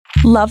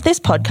Love this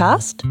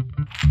podcast?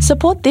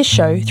 Support this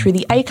show through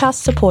the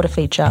Acast supporter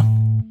feature.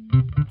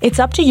 It's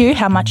up to you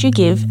how much you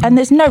give, and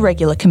there's no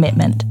regular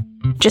commitment.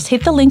 Just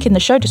hit the link in the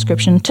show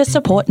description to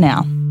support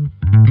now.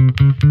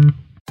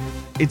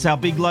 It's our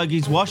Big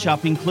Logies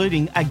wash-up,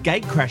 including a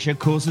gatecrasher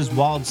causes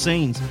wild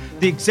scenes,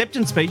 the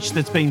acceptance speech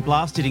that's been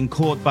blasted in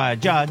court by a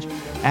judge,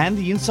 and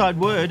the inside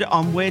word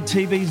on where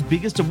TV's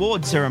biggest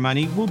award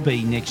ceremony will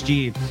be next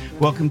year.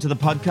 Welcome to the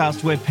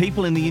podcast where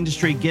people in the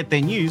industry get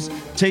their news.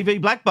 TV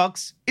Black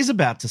Box is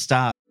about to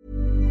start.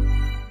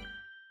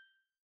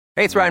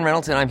 Hey, it's Ryan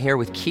Reynolds, and I'm here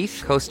with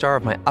Keith, co-star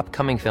of my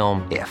upcoming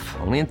film, If,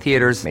 only in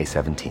theaters May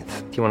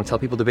 17th. Do you want to tell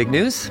people the big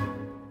news?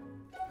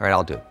 All right,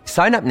 I'll do it.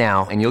 Sign up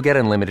now and you'll get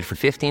unlimited for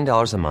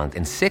 $15 a month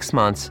and 6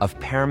 months of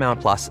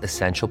Paramount Plus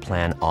Essential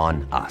Plan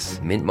on us.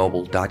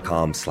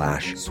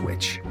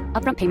 MintMobile.com/switch.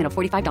 Upfront payment of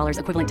 $45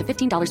 equivalent to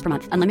 $15 per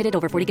month. Unlimited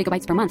over 40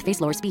 gigabytes per month.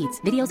 Face lower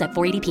speeds. Videos at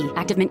 480p.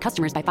 Active Mint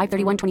customers by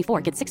 531.24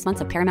 get 6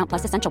 months of Paramount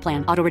Plus Essential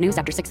Plan. Auto renews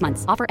after 6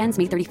 months. Offer ends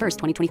May 31st,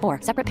 2024.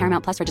 Separate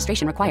Paramount Plus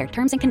registration required.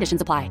 Terms and conditions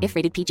apply if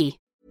rated PG.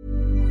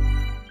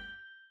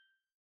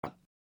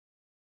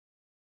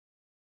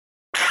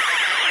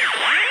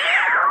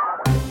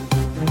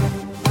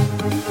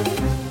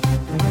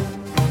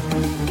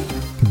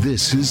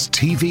 This is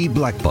TV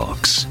Black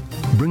Box,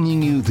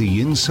 bringing you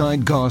the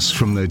inside goss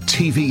from the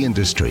TV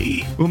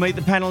industry. We'll meet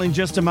the panel in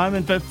just a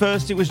moment, but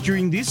first it was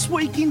during this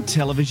week in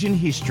television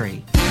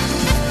history.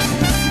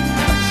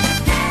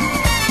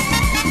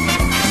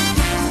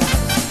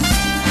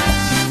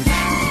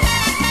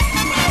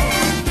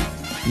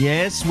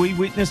 Yes, we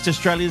witnessed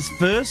Australia's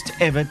first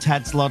ever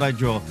Tats Lotto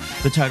draw.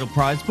 The total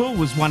prize pool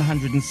was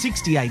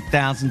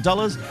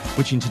 $168,000,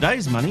 which in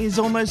today's money is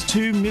almost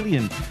 $2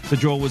 million. The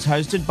draw was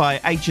hosted by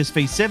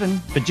HSV7,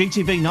 but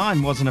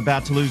GTV9 wasn't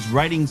about to lose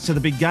ratings to the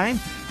big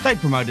game. They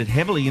promoted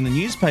heavily in the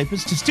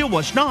newspapers to still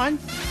watch 9,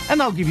 and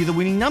they'll give you the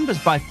winning numbers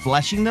by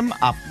flashing them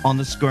up on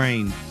the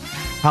screen.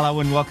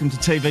 Hello and welcome to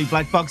TV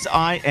Black Box.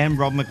 I am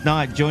Rob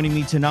McKnight. Joining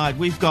me tonight,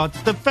 we've got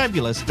the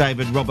fabulous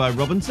David Robbo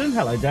Robinson.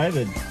 Hello,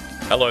 David.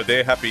 Hello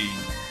there. Happy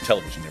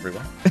television,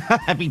 everyone.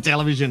 Happy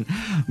television.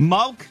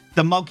 Mulk,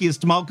 the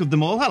mulkiest Mulk of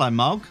them all. Hello,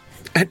 Mulk.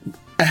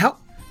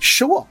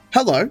 Sure.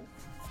 Hello.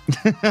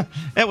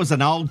 That was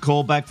an old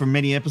callback from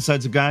many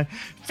episodes ago.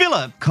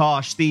 Philip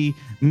Kosh, the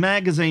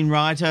magazine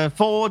writer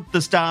for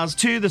The Stars,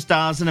 to The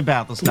Stars and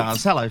about The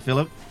Stars. Hello,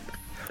 Philip.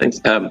 Thanks.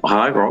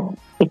 Hi, Rob.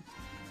 You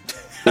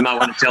might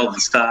want to tell The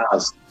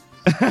Stars.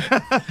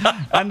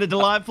 And the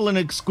delightful and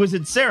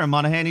exquisite Sarah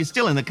Monahan is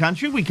still in the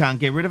country. We can't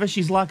get rid of her.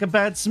 She's like a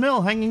bad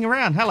smell hanging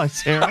around. Hello,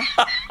 Sarah.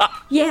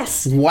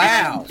 Yes.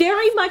 Wow. I'm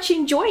very much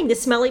enjoying the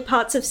smelly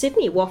parts of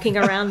Sydney, walking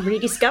around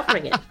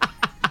rediscovering it.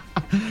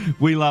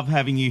 We love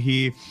having you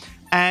here.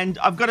 And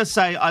I've got to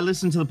say, I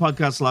listened to the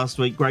podcast last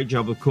week. Great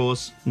job, of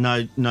course.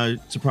 No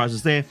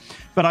surprises there.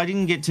 But I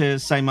didn't get to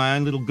say my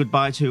own little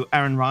goodbye to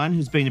Aaron Ryan,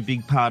 who's been a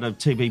big part of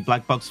TV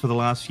Black Box for the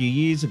last few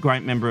years, a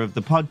great member of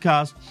the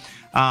podcast.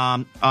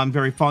 I'm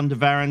very fond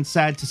of Aaron.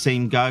 Sad to see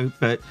him go,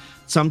 but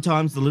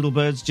sometimes the little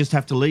birds just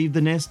have to leave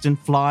the nest and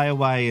fly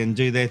away and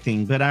do their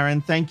thing. But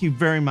Aaron, thank you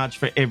very much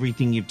for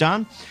everything you've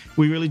done.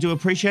 We really do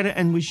appreciate it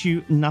and wish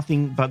you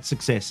nothing but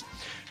success.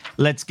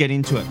 Let's get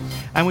into it.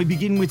 And we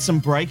begin with some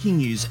breaking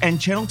news. And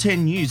Channel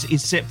 10 News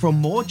is set for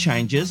more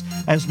changes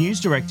as news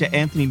director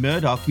Anthony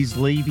Murdoch is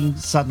leaving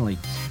suddenly.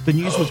 The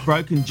news was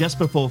broken just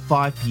before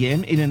 5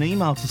 p.m. in an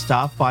email to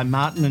staff by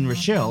Martin and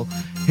Rochelle,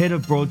 head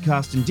of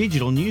broadcast and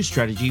digital news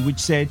strategy, which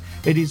said,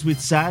 "It is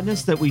with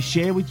sadness that we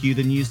share with you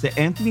the news that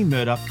Anthony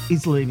Murdoch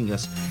is leaving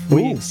us.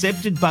 We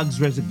accepted Bug's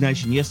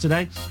resignation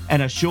yesterday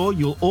and are sure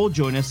you'll all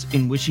join us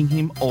in wishing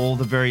him all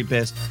the very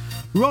best."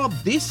 Rob,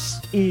 this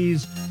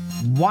is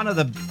one of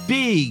the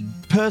big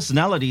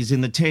personalities in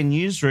the 10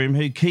 newsroom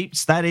who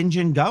keeps that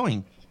engine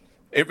going.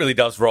 It really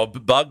does,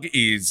 Rob. Bug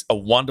is a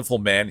wonderful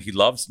man. He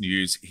loves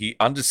news. He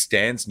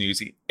understands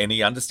news and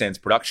he understands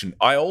production.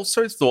 I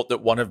also thought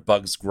that one of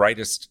Bug's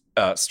greatest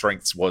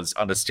strengths was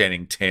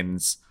understanding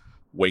 10's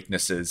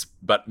weaknesses,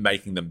 but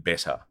making them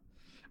better.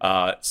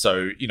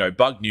 So,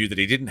 Bug knew that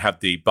he didn't have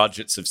the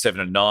budgets of 7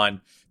 and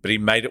 9, but he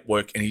made it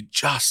work and he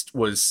just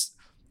was...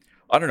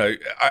 I don't know.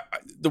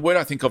 The word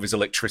I think of is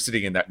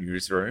electricity in that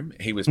newsroom.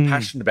 He was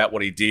passionate about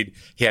what he did.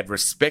 He had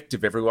respect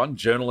of everyone,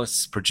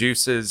 journalists,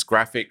 producers,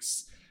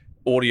 graphics,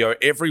 audio,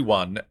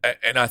 everyone.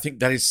 And I think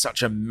that is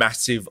such a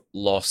massive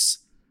loss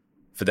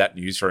for that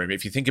newsroom.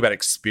 If you think about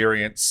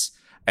experience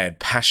and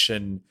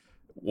passion,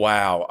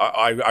 wow,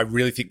 I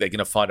really think they're going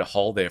to find a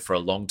hole there for a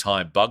long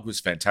time. Bug was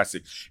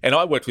fantastic. And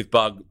I worked with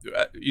Bug,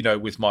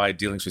 with my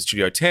dealings with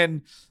Studio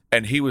 10,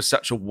 and he was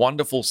such a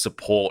wonderful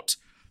support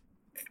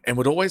and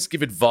would always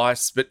give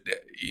advice, but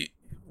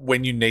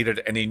when you needed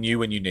it, and he knew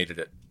when you needed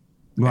it.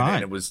 Right.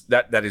 And it was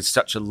that is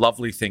such a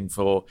lovely thing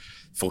for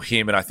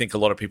him, and I think a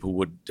lot of people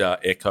would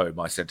echo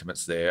my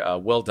sentiments there.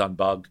 Well done,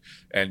 Bug,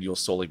 and you'll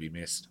sorely be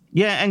missed.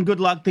 Yeah, and good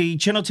luck. The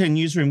Channel 10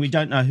 newsroom, we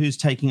don't know who's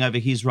taking over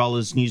his role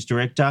as news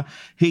director.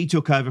 He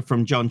took over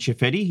from John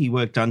Ciffetti. He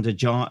worked under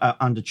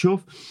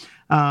Chuff.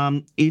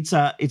 It's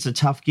a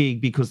tough gig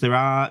because there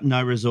are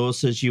no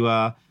resources. You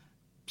are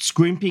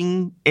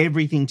scrimping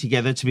everything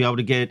together to be able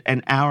to get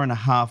an hour and a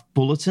half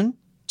bulletin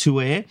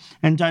to air.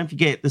 And don't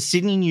forget, the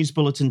Sydney News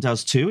Bulletin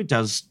does too. It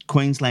does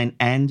Queensland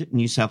and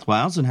New South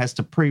Wales and has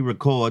to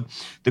pre-record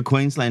the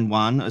Queensland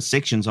one,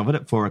 sections of it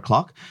at 4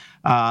 o'clock.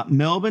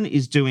 Melbourne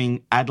is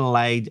doing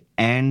Adelaide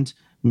and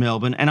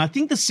Melbourne. And I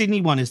think the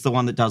Sydney one is the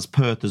one that does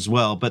Perth as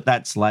well, but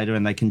that's later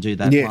and they can do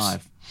that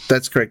live.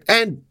 That's correct.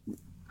 And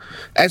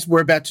as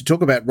we're about to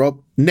talk about,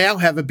 Rob, now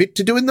have a bit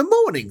to do in the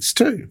mornings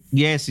too.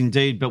 Yes,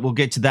 indeed, but we'll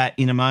get to that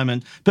in a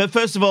moment. But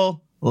first of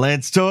all,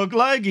 let's talk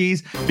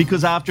Logies,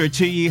 because after a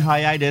 2-year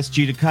hiatus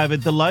due to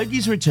COVID, the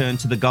Logies returned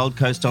to the Gold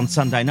Coast on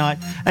Sunday night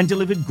and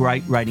delivered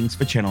great ratings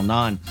for Channel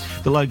 9.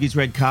 The Logies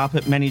Red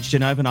Carpet managed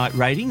an overnight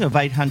rating of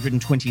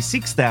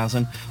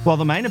 826,000, while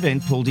the main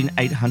event pulled in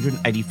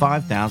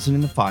 885,000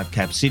 in the 5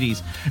 cap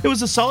cities. It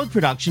was a solid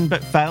production,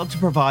 but failed to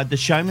provide the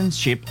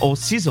showmanship or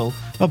sizzle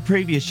of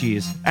previous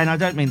years. And I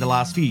don't mean the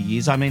last few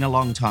years, I mean a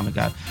long time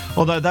ago.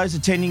 Although those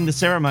attending the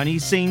ceremony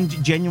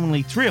seemed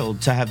genuinely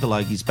thrilled to have the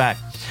Logies back.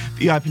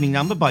 The opening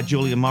number by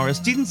Julia Morris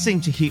didn't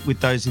seem to hit with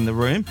those in the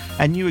room,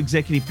 and new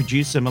executive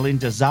producer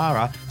Melinda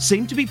Zara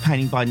seemed to be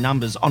painting by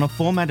numbers on a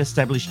format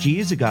established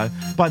years ago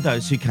by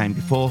those who came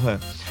before her.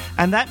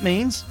 And that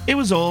means it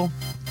was all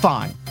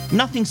fine.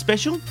 Nothing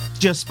special,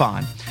 just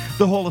fine.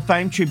 The Hall of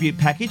Fame tribute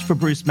package for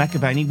Bruce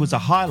McAvaney was a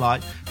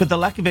highlight, but the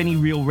lack of any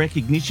real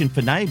recognition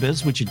for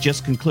Neighbours, which had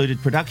just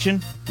concluded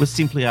production, was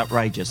simply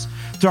outrageous.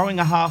 Throwing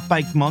a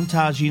half-baked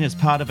montage in as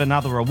part of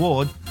another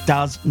award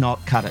does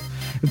not cut it.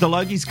 If the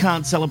Logies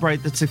can't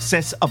celebrate the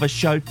success of a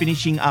show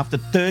finishing after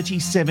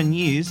 37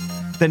 years,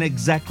 then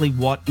exactly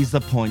what is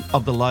the point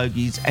of the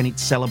Logies and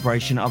its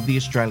celebration of the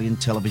Australian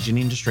television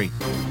industry?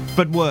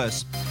 But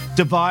worse,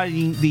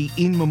 dividing the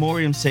in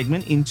memoriam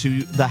segment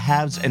into the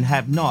haves and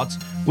have-nots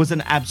was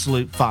an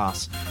absolute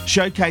farce.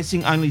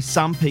 Showcasing only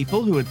some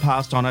people who had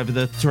passed on over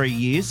the 3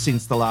 years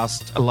since the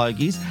last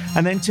Logies,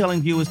 and then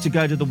telling viewers to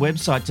go to the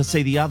website to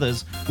see the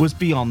others was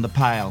beyond the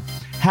pale.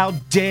 How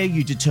dare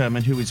you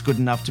determine who is good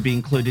enough to be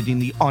included in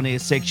the on-air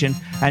section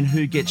and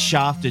who gets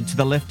shafted to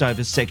the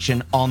leftovers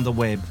section on the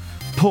web?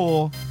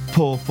 Poor,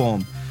 poor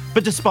form.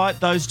 But despite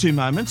those two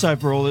moments,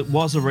 overall it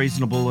was a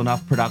reasonable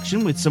enough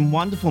production with some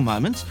wonderful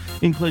moments,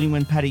 including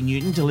when Paddy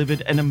Newton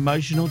delivered an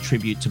emotional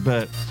tribute to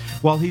Bert.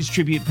 While his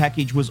tribute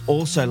package was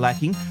also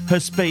lacking,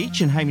 her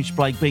speech and Hamish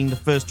Blake being the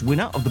first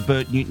winner of the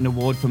Bert Newton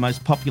Award for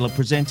Most Popular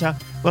Presenter,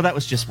 well, that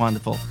was just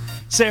wonderful.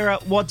 Sarah,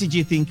 what did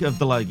you think of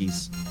the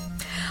Logies?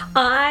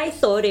 I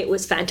thought it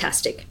was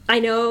fantastic. I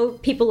know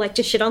people like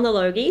to shit on the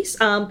Logies,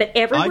 but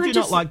everyone I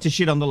do not like to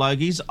shit on the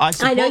Logies. I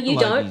support know you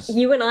the Logies. don't.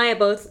 You and I are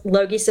both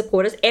Logie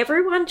supporters.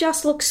 Everyone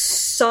just looks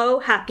so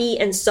happy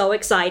and so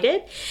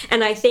excited.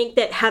 And I think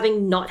that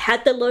having not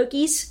had the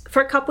Logies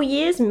for a couple of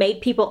years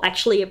made people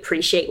actually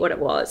appreciate what it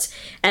was.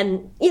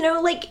 And, you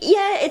know, like,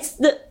 yeah, it's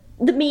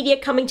the media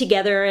coming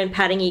together and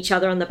patting each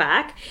other on the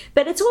back,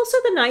 but it's also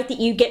the night that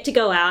you get to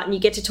go out and you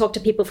get to talk to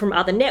people from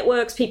other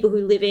networks, people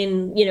who live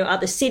in, you know,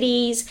 other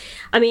cities.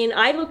 I mean,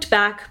 I looked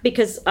back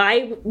because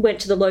I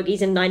went to the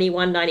Logies in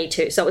 91,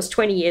 92, so it was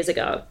 20 years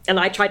ago, and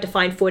I tried to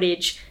find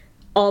footage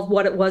of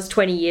what it was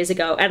 20 years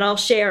ago, and I'll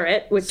share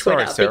it with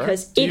Twitter. Sorry, Sarah.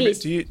 Because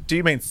Do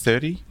you mean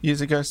 30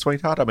 years ago,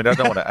 sweetheart? I mean, I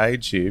don't want to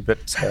age you,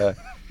 but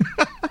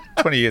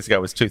 20 years ago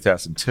was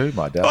 2002,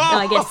 my darling.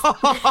 I guess.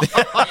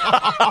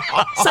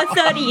 So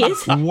 30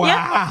 years.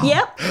 Wow.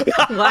 Yep.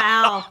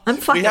 Wow. I'm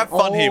fucking We have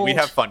fun old. here. We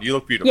have fun. You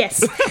look beautiful.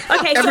 Yes.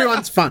 Okay.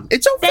 Everyone's fun.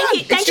 It's all fun.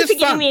 Thank you for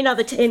giving me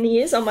another 10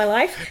 years on my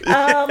life.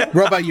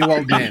 Robbo, you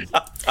old man.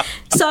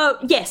 So,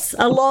 yes,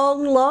 a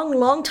long, long,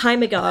 long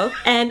time ago.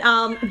 And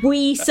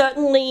we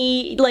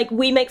certainly,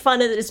 we make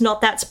fun of it. It's not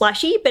that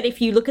splashy. But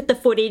if you look at the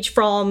footage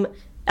from,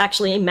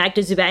 actually,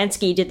 Magda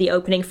Zubanski did the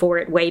opening for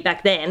it way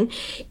back then,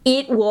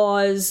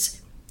 it's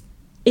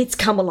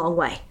come a long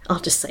way. I'll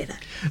just say that.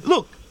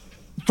 Look,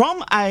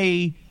 from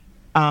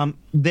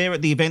there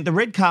at the event, the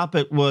red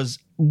carpet was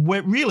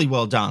really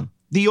well done.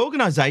 The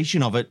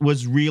organisation of it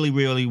was really,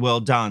 really well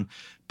done.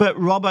 But,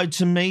 Robbo,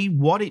 to me,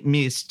 what it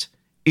missed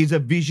is a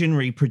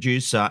visionary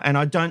producer. And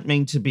I don't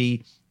mean to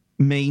be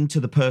mean to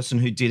the person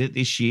who did it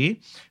this year.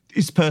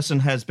 This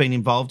person has been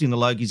involved in the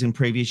Logies in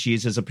previous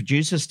years as a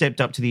producer, stepped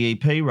up to the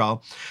EP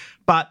role.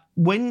 But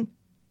when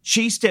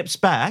she steps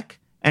back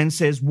and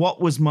says,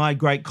 what was my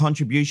great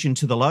contribution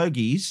to the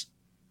Logies,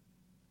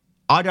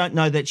 I don't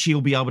know that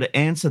she'll be able to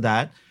answer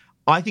that.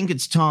 I think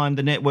it's time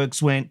the networks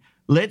went,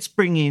 let's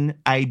bring in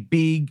a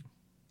big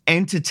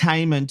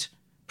entertainment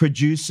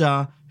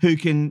producer who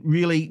can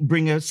really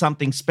bring us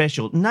something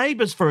special.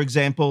 Neighbours, for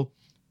example,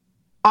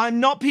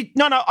 I'm not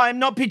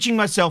pitching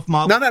myself,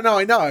 Miles. No,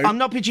 I know. I'm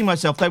not pitching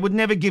myself. They would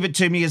never give it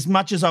to me as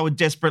much as I would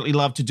desperately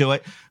love to do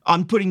it.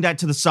 I'm putting that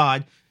to the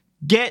side.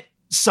 Get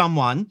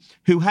someone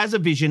who has a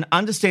vision,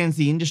 understands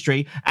the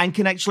industry, and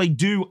can actually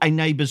do a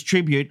Neighbours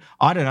tribute.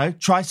 I don't know,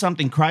 try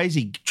something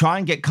crazy. Try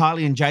and get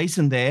Kylie and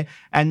Jason there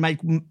and make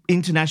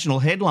international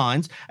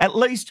headlines. At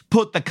least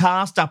put the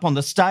cast up on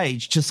the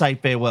stage to say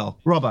farewell.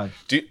 Robbo.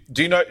 Do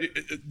you know,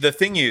 the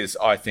thing is,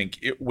 I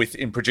think,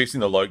 in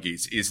producing the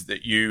Logies is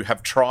that you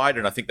have tried,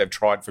 and I think they've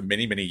tried for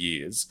many, many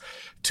years,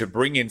 to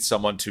bring in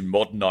someone to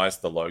modernise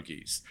the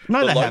Logies.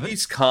 No, the they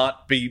Logies can't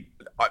be...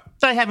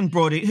 They haven't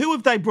brought in... Who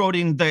have they brought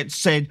in that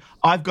said,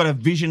 I've got a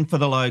vision for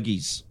the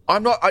Logies?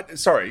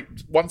 Sorry,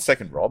 1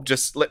 second, Rob.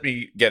 Just let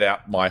me get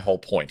out my whole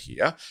point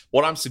here.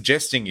 What I'm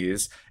suggesting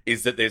is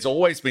that there's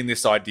always been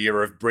this idea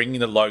of bringing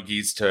the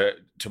Logies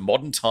to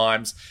modern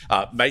times,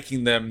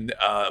 making them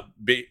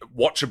be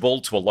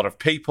watchable to a lot of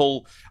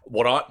people.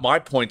 My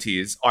point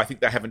is, I think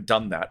they haven't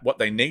done that. What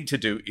they need to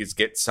do is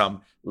get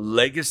some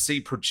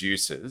legacy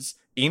producers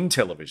in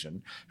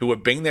television who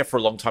have been there for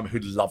a long time who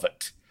love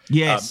it.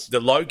 Yes. The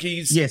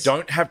Logies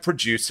don't have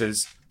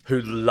producers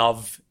who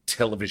love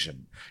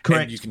television.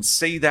 Correct. And you can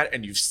see that,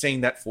 and you've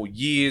seen that for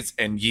years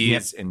and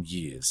years and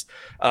years.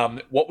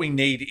 What we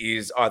need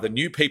is either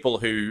new people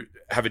who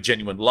have a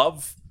genuine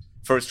love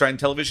for Australian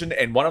television,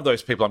 and one of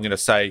those people I'm going to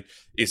say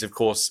is, of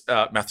course,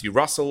 Matthew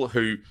Russell,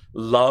 who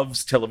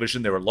loves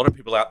television. There are a lot of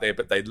people out there,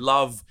 but they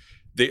love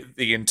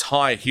the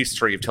entire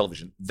history of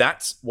television.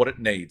 That's what it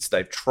needs.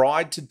 They've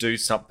tried to do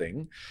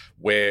something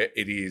where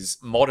it is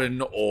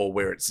modern or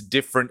where it's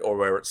different or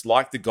where it's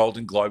like the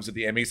Golden Globes or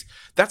the Emmys.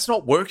 That's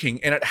not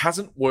working, and it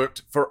hasn't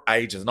worked for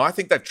ages. And I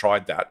think they've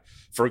tried that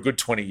for a good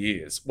 20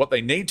 years. What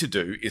they need to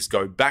do is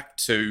go back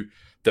to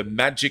the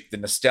magic, the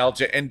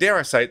nostalgia, and dare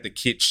I say it, the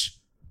kitsch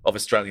of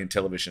Australian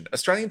television.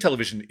 Australian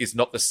television is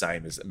not the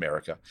same as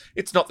America.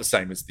 It's not the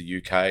same as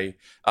the UK.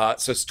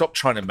 So stop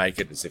trying to make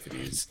it as if it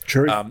is.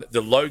 True.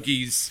 The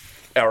Logies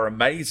are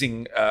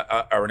amazing.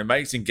 Are an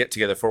amazing get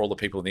together for all the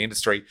people in the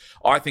industry.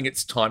 I think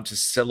it's time to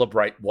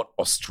celebrate what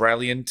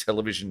Australian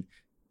television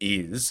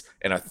is,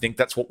 and I think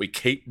that's what we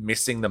keep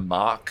missing the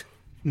mark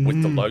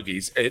with the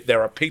Logies.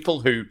 There are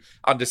people who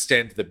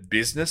understand the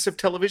business of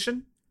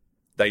television.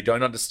 They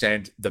don't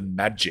understand the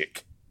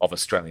magic of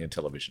Australian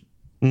television.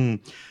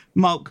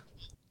 Mulk,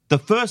 the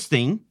first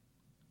thing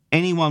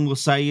anyone will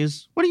say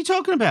is, what are you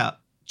talking about?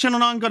 Channel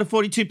 9 got a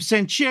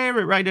 42% share.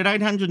 It rated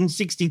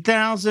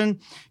 860,000.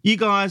 You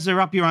guys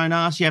are up your own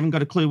arse. You haven't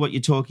got a clue what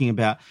you're talking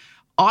about.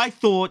 I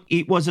thought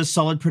it was a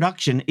solid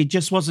production. It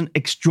just wasn't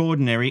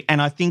extraordinary,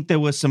 and I think there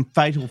were some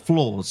fatal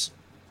flaws.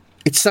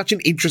 It's such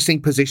an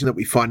interesting position that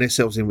we find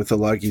ourselves in with the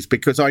Logies,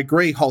 because I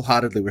agree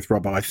wholeheartedly with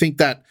Robbo. I think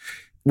that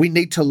we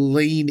need to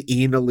lean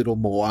in a little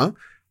more,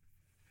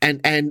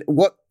 and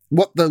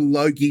what the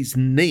Logies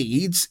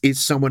needs is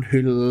someone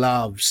who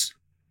loves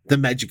the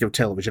magic of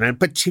television, and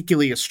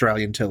particularly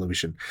Australian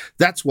television.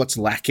 That's what's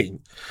lacking.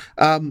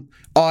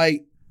 I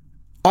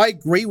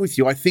agree with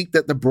you. I think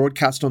that the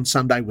broadcast on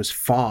Sunday was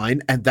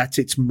fine, and that's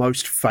its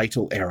most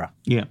fatal error.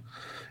 Yeah.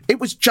 It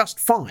was just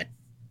fine.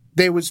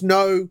 There was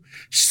no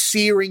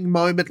searing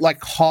moment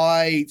like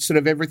high, sort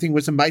of everything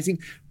was amazing.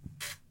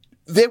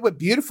 There were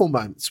beautiful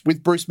moments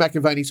with Bruce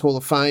McAvaney's Hall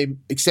of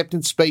Fame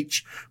acceptance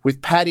speech,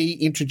 with Paddy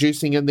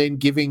introducing and then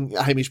giving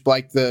Hamish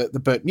Blake the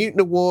Bert Newton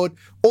Award.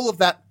 All of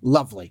that,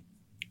 lovely.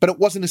 But it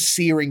wasn't a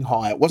searing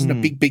high. It wasn't a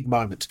big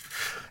moment.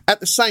 At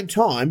the same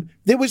time,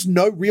 there was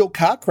no real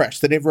car crash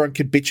that everyone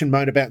could bitch and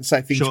moan about and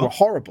say things were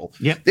horrible.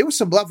 Yep. There were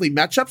some lovely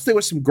matchups. There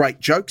were some great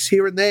jokes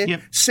here and there.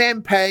 Yep.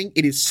 Sam Pang,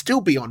 it is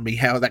still beyond me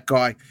how that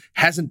guy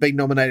hasn't been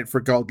nominated for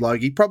a Gold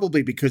Logie,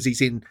 probably because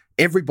he's in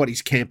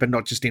everybody's camp and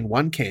not just in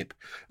one camp.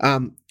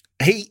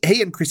 He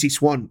and Chrissy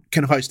Swan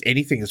can host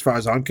anything as far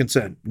as I'm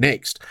concerned.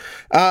 Next.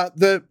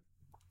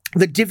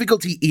 The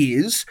difficulty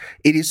is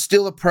it is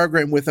still a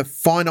program with a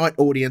finite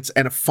audience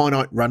and a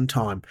finite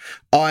runtime.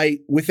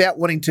 Without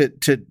wanting to,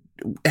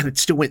 and it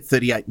still went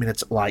 38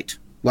 minutes late.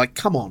 Like,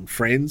 come on,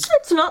 friends.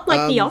 It's not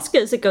like the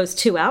Oscars, it goes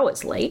 2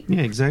 hours late.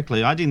 Yeah,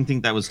 exactly. I didn't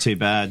think that was too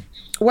bad.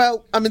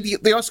 Well, I mean, the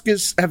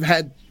Oscars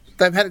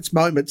they've had its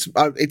moments.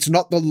 It's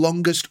not the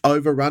longest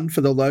overrun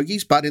for the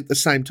Logies, but at the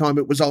same time,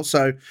 it was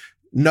also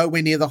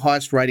nowhere near the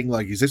highest rating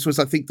Logies. This was,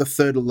 I think, the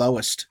third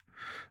lowest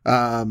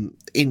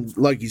in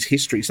Logie's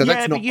history. So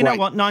that's not but you know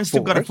what? Nine's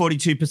still got a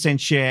 42%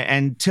 share,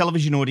 and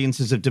television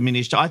audiences have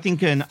diminished. I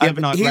think an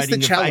overnight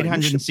rating of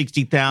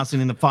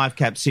 860,000 in the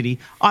 5-cap city,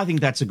 I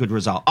think that's a good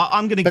result.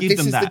 I'm going to give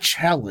them that. But this is the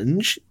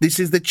challenge. This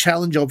is the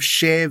challenge of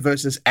share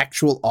versus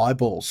actual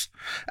eyeballs.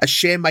 A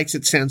share makes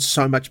it sound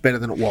so much better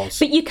than it was.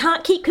 But you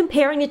can't keep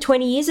comparing to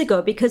 20 years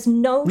ago, because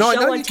no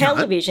show on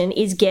television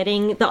is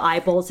getting the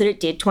eyeballs that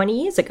it did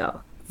 20 years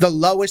ago. The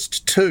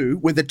lowest two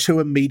were the two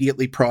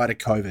immediately prior to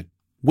COVID.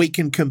 We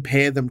can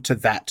compare them to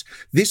that.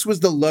 This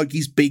was the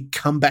Logies' big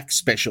comeback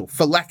special,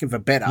 for lack of a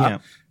better,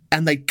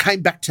 and they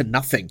came back to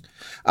nothing.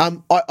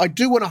 I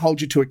do want to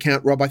hold you to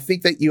account, Rob. I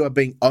think that you are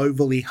being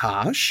overly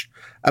harsh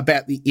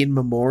about the in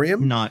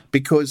memoriam. No.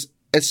 Because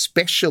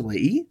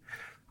especially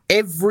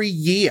every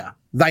year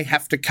they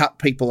have to cut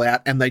people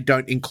out and they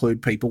don't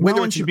include people,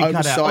 whether it's an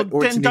oversight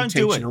or it's an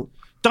intentional.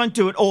 Don't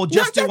do it, or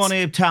just do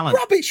on-air talent.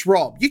 Rubbish,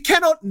 Rob. You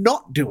cannot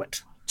not do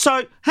it.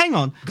 So hang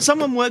on,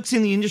 someone works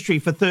in the industry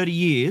for 30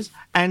 years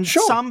and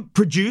some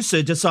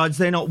producer decides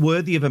they're not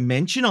worthy of a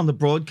mention on the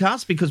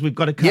broadcast because we've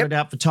got to cut it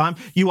out for time.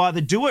 You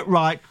either do it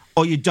right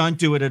or you don't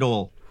do it at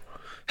all.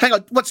 Hang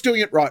on, what's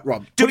doing it right,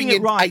 Rob? Doing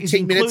it right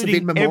 18 is minutes of in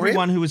including memoriam?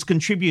 everyone who has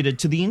contributed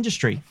to the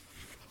industry.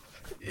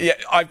 Yeah,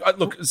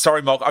 look,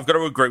 sorry, Mark, I've got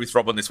to agree with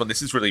Rob on this one.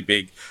 This is really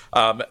big.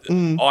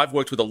 I've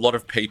worked with a lot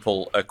of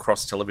people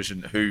across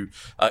television who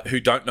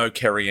don't know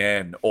Kerry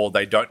Ann, or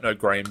they don't know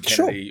Graham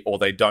Kennedy, or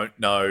they don't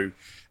know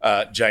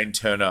Jane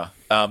Turner.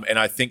 And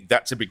I think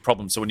that's a big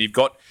problem. So when you've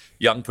got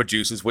young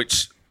producers,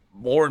 which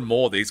more and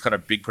more these kind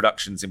of big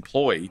productions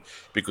employ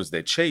because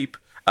they're cheap,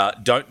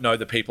 don't know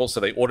the people, so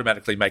they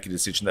automatically make a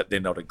decision that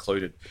they're not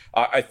included.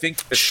 I think,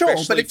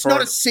 but it's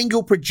not a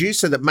single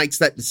producer that makes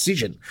that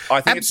decision. I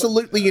think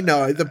absolutely,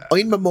 the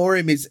in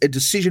memoriam is a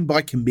decision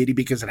by committee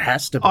because it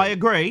has to be. I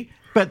agree,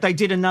 but they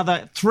did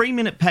another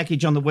 3-minute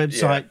package on the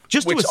website,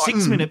 just do a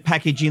 6-minute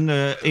package in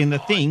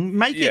the thing.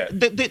 Make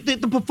it.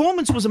 The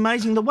performance was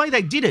amazing. The way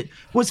they did it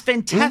was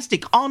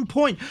fantastic, on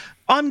point.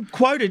 I'm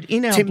quoted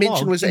in our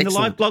blog, in the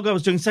live blog I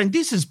was doing, saying,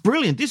 this is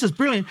brilliant.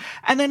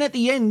 And then at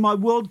the end, my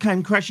world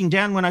came crashing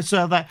down when I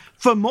saw that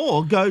for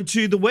more, go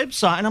to the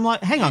website. And I'm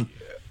like, hang on,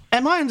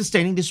 am I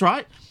understanding this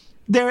right?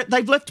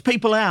 They've left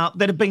people out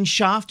that have been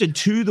shafted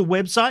to the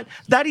website.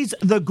 That is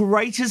the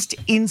greatest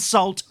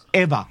insult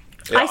ever.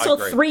 Yeah, I saw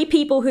 3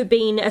 people who've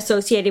been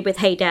associated with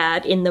Hey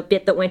Dad in the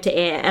bit that went to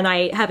air, and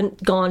I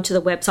haven't gone to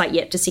the website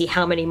yet to see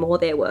how many more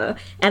there were.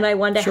 And I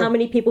wonder how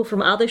many people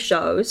from other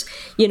shows,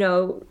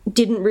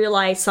 didn't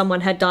realize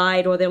someone had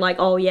died, or they're like,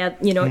 oh yeah,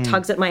 it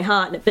tugs at my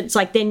heart. But it's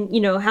like, then,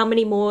 how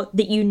many more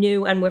that you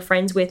knew and were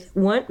friends with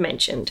weren't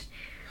mentioned?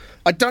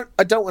 I don't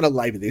want to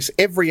labour this.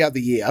 Every other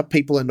year,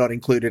 people are not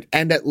included,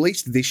 and at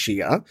least this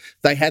year,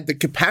 they had the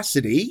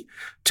capacity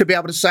to be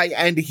able to say,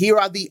 and here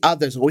are the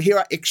others, or here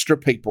are extra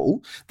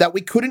people that we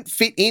couldn't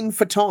fit in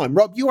for time.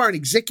 Rob, you are an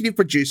executive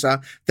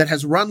producer that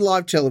has run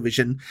live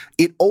television.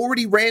 It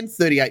already ran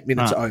 38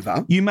 minutes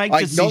over. You make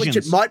decisions. I acknowledge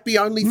it might be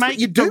only...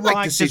 You do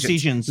make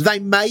decisions. They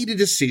made a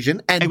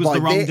decision, and by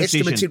their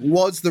estimates, it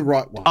was the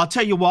right one. I'll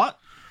tell you what.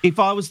 If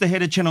I was the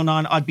head of Channel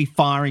 9, I'd be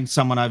firing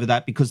someone over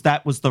that because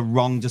that was the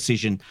wrong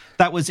decision.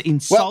 That was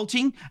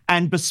insulting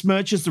and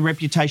besmirches the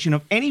reputation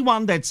of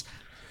anyone that's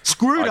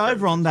screwed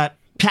over on that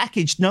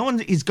package. No one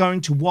is going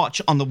to watch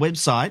on the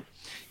website.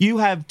 You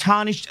have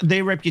tarnished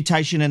their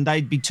reputation and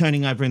they'd be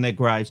turning over in their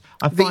graves.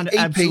 I find it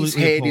absolutely EP's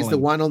head appalling. Is the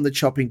one on the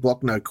chopping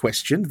block, no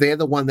question. They're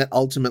the one that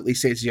ultimately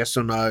says yes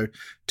or no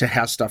to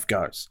how stuff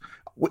goes.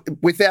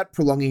 Without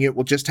prolonging it,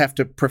 we'll just have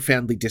to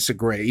profoundly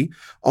disagree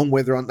on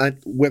whether or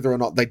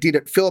not they did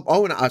it. Philip, I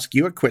want to ask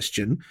you a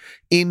question.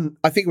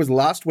 I think it was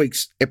last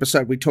week's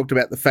episode, we talked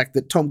about the fact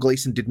that Tom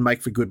Gleeson didn't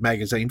make for good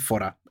magazine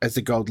fodder as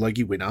the Gold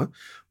Logie winner.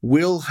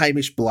 Will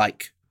Hamish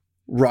Blake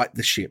right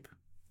the ship?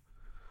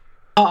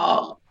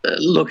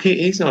 Look,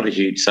 he's not a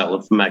huge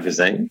seller for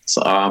magazines,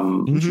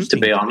 to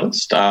be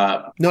honest.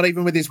 Not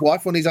even with his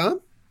wife on his arm?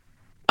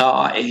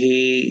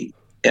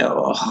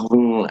 There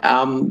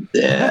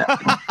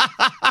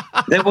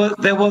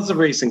was a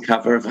recent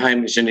cover of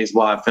Hamish and his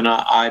wife, and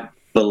I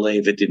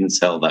believe it didn't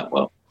sell that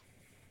well.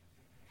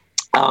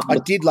 I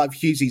did love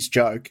Hughesy's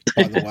joke,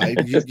 by the way.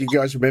 you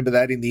guys remember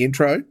that in the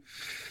intro?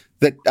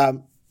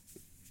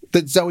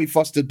 That Zoe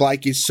Foster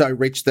Blake is so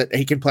rich that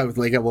he can play with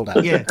Lego all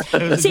day.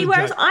 Yeah. See,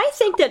 whereas I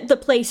think that the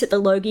place that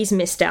the Logies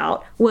missed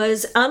out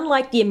was,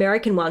 unlike the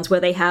American ones where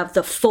they have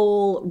the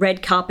full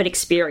red carpet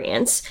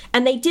experience,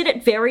 and they did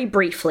it very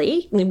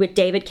briefly with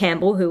David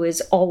Campbell, who is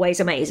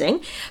always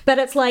amazing, but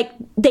it's like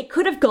they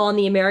could have gone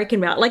the American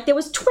route. Like there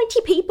was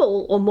 20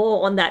 people or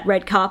more on that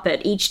red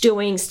carpet, each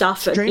doing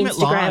stuff on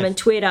Instagram and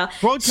Twitter.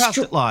 Broadcast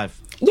it live.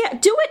 Yeah,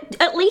 do it,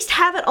 at least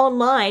have it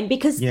online,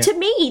 because to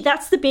me,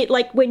 that's the bit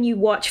like when you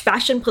watch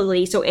Fashion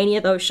Police or any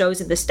of those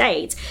shows in the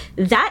States,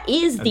 that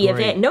is the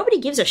event. Nobody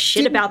gives a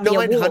shit about the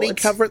awards. Did 9 Honey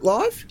cover it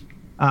live?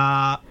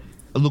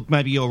 Look,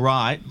 maybe you're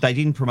right. They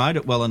didn't promote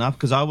it well enough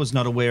because I was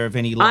not aware of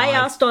any live. I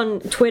asked on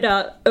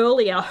Twitter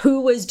earlier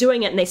who was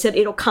doing it, and they said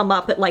it'll come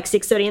up at like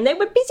 6:30, and they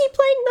were busy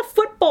playing the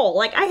football.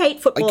 Like, I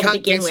hate football to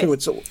begin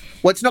with.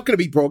 Well, it's not going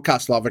to be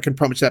broadcast live, I can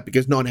promise that,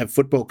 because Nine have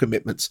football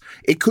commitments.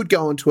 It could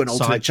go onto an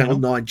alternate channel,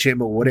 9 Gem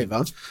or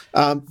whatever.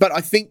 But I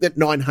think that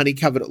 9 Honey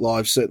covered it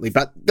live, certainly.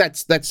 But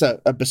that's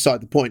a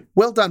beside the point.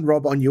 Well done,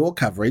 Rob, on your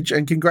coverage,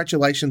 and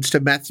congratulations to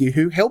Matthew,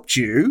 who helped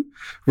you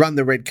run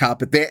the red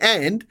carpet there,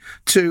 and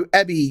to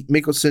Abby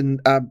Mickelson,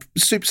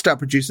 superstar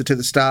producer to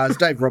the stars,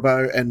 Dave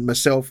Robbo and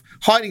myself,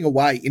 hiding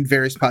away in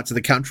various parts of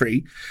the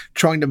country,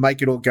 trying to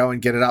make it all go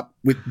and get it up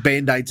with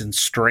Band-Aids and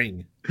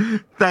string.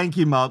 Thank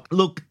you, Mark.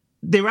 Look,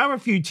 there are a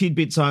few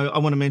tidbits I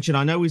want to mention.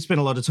 I know we spent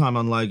a lot of time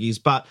on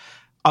Logies, but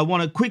I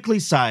want to quickly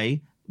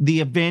say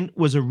the event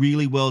was a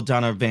really well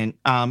done event.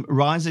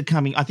 Riser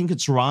coming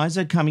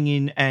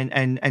in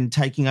and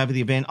taking over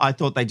the event. I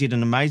thought they did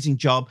an amazing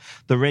job.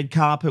 The red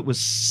carpet was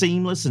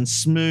seamless and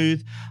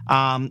smooth.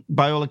 By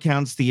all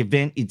accounts, the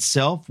event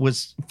itself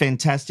was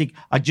fantastic.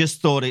 I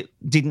just thought it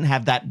didn't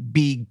have that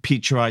big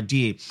picture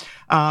idea.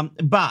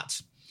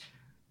 But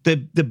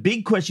The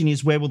big question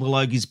is, where will the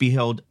Logies be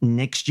held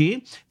next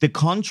year? The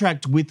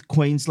contract with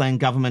Queensland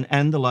Government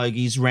and the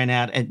Logies ran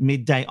out at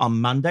midday on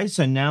Monday,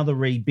 so now the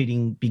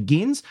rebidding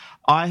begins.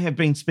 I have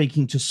been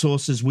speaking to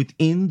sources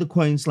within the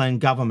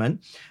Queensland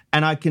Government,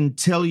 and I can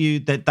tell you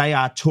that they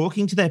are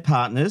talking to their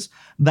partners.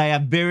 They are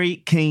very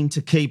keen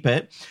to keep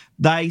it.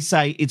 They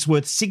say it's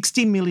worth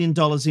 $60 million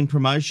in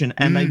promotion,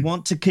 and they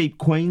want to keep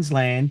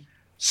Queensland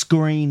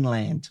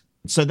Screenland.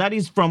 So that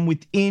is from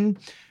within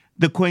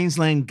the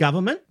Queensland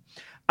Government.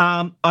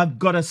 I've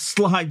got a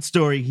slide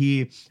story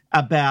here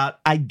about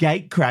a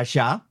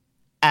gatecrasher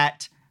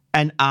at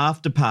an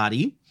after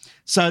party.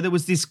 So there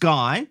was this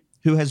guy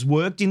who has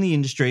worked in the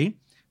industry,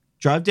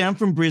 drove down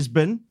from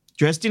Brisbane,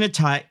 dressed in a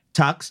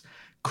tux,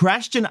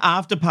 crashed an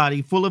after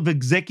party full of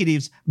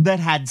executives that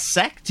had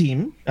sacked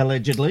him,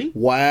 allegedly.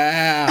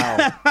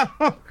 Wow.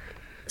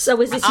 So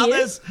was this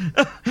Others,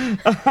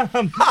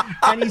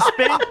 and he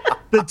spent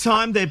the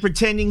time there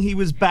pretending he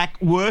was back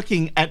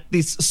working at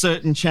this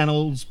certain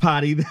channel's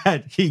party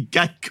that he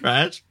gate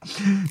crashed.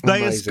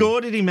 They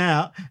escorted him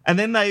out, and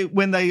then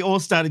when they all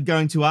started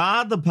going to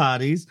other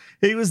parties,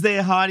 he was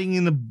there hiding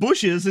in the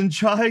bushes and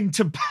trying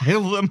to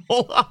bail them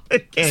all up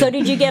again. So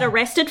did you get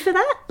arrested for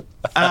that?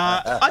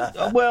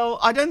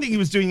 I don't think he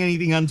was doing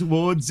anything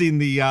untowards in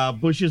the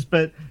bushes,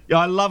 but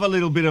I love a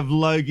little bit of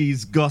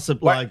Logie's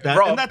gossip like that.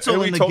 Rob, and that's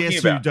all in the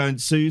Guess Who Don't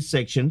Sue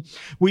section.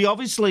 We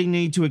obviously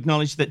need to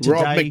acknowledge that today...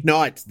 Rob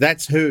McKnight,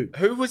 that's who.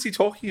 Who was he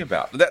talking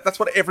about? That's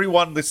what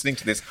everyone listening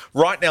to this...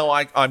 Right now,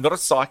 I'm not a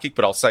psychic,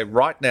 but I'll say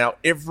right now,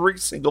 every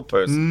single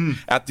person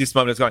at this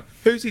moment is going,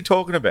 who's he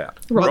talking about?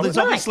 Well, there's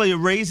obviously a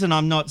reason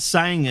I'm not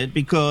saying it,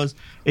 because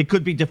it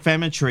could be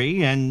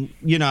defamatory and,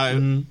 you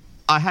know...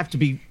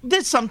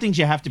 There's some things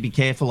you have to be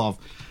careful of.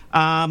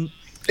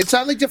 It's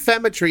only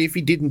defamatory if he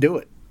didn't do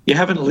it. You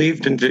haven't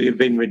lived until you've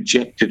been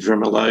rejected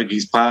from a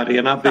Logies party,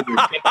 and I've been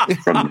rejected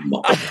from them.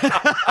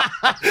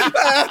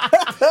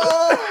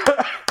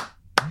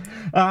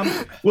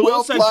 We'll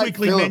also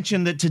quickly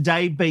mention that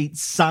today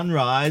beats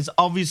Sunrise.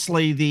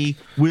 Obviously, the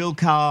will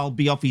Carl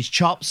be off his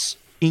chops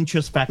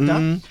interest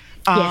factor.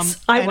 Yes,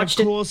 I watched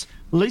it. And, of course,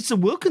 Lisa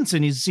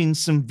Wilkinson is in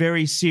some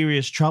very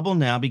serious trouble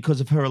now because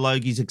of her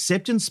Logies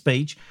acceptance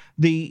speech.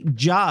 The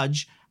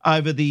judge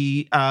over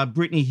the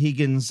Brittany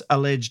Higgins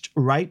alleged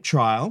rape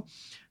trial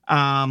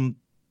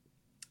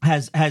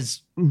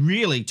has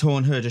really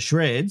torn her to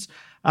shreds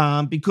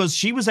because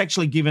she was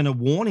actually given a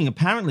warning,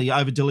 apparently,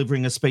 over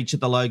delivering a speech at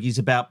the Logies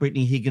about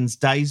Brittany Higgins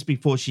days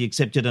before she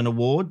accepted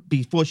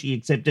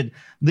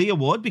the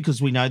award,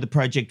 because we know the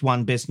project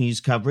won Best News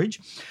Coverage.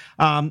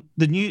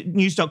 The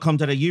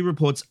news.com.au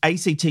reports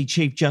ACT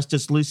Chief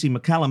Justice Lucy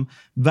McCallum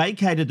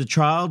vacated the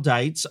trial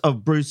dates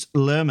of Bruce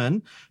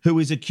Lerman, who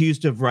is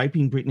accused of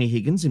raping Brittany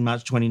Higgins in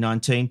March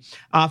 2019,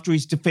 after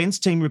his defence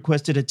team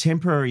requested a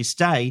temporary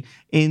stay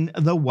in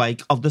the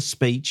wake of the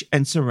speech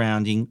and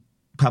surrounding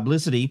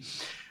publicity.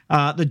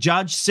 The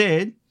judge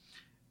said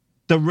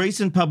the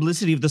recent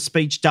publicity of the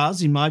speech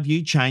does, in my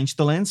view, change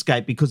the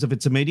landscape because of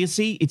its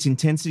immediacy, its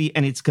intensity,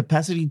 and its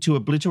capacity to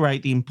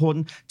obliterate the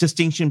important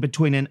distinction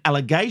between an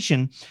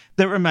allegation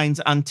that remains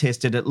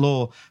untested at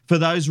law. For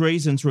those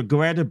reasons,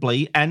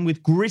 regrettably, and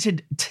with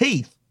gritted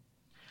teeth,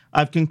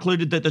 I've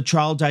concluded that the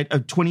trial date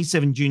of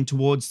 27 June,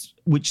 towards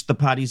which the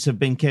parties have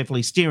been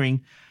carefully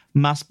steering,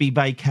 must be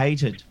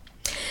vacated.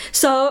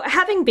 So,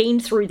 having been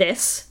through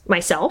this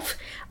myself,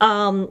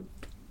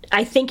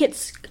 I think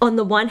it's, on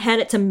the one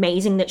hand, it's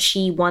amazing that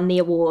she won the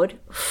award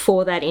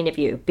for that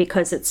interview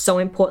because it's so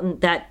important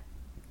that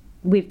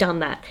we've done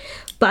that.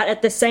 But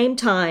at the same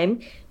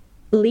time,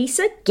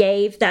 Lisa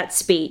gave that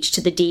speech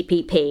to the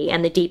DPP,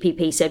 and the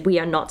DPP said, we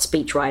are not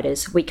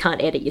speechwriters. We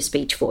can't edit your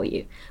speech for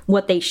you.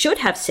 What they should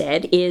have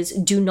said is,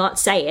 do not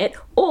say it,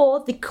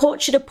 or the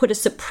court should have put a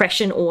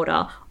suppression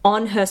order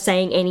on her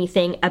saying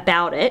anything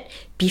about it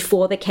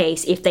before the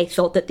case if they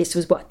thought that this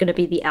was what going to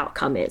be the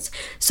outcome is.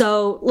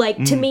 So,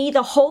 to me,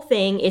 the whole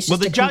thing is just... Well,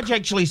 the judge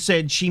actually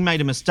said she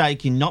made a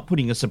mistake in not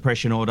putting a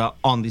suppression order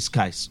on this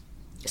case.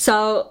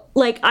 So,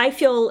 I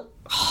feel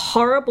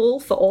horrible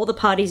for all the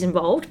parties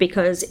involved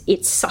because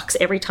it sucks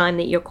every time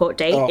that your court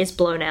date is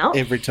blown out.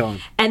 Every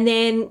time. And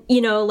then,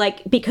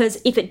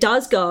 because if it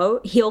does go,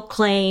 he'll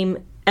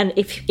claim, and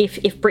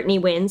if Brittany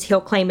wins,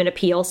 he'll claim an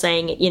appeal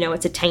saying,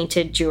 it's a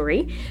tainted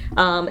jury.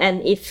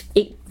 And if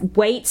it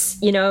waits,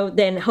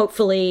 then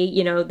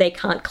hopefully, they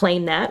can't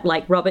claim that.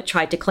 Like Robert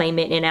tried to claim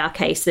it in our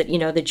case that,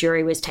 the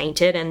jury was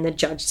tainted and the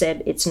judge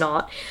said it's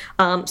not.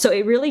 So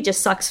it really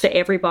just sucks for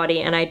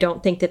everybody. And I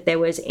don't think that there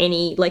was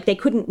any, they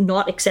couldn't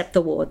not accept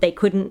the award. They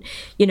couldn't,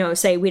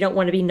 say we don't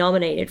want to be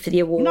nominated for the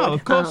award. No,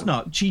 of course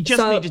not. She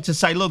just needed to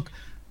say, look,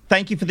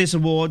 thank you for this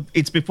award.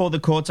 It's before the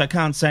courts. I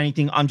can't say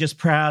anything. I'm just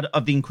proud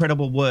of the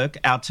incredible work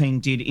our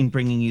team did in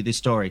bringing you this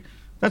story.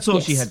 That's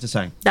all she had to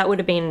say. That would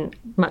have been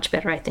much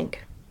better, I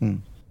think.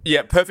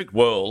 Yeah, perfect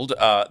world.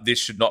 This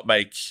should not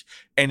make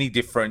any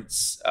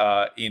difference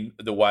in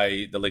the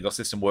way the legal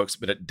system works,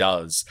 but it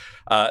does.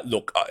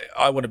 Look,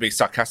 I want to be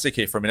sarcastic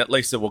here for a minute.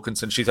 Lisa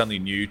Wilkinson, she's only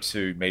new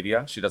to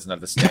media. She doesn't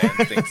understand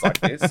things like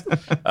this.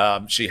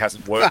 She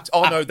hasn't worked.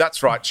 Oh, no,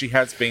 that's right. She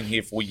has been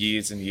here for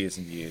years and years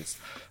and years.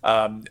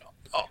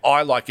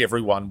 I, like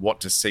everyone,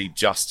 want to see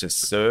justice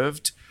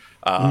served.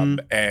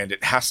 And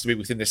it has to be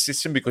within the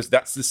system because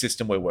that's the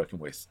system we're working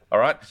with. All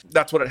right?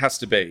 That's what it has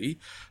to be.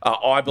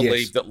 I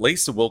believe that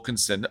Lisa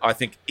Wilkinson, I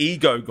think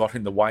ego got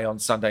in the way on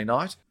Sunday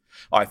night.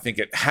 I think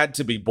it had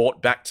to be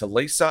brought back to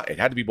Lisa. It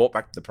had to be brought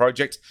back to the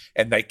project.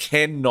 And they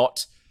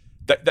cannot,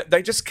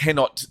 they just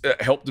cannot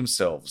help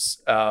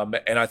themselves.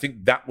 And I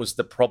think that was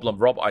the problem.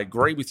 Rob, I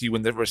agree with you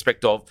in the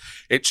respect of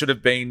it should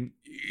have been,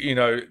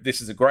 this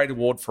is a great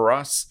award for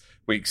us.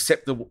 We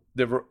accept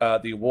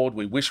the award.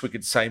 We wish we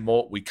could say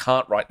more. We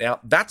can't right now.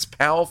 That's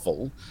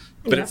powerful,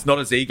 but it's not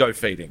as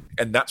ego-feeding.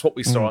 And that's what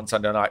we saw on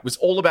Sunday night. It was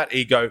all about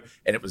ego,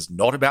 and it was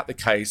not about the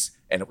case,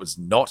 and it was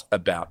not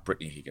about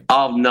Brittany Higgins.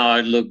 Oh,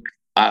 no, look,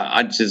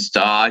 I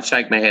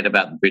shake my head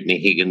about the Brittany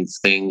Higgins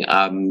thing.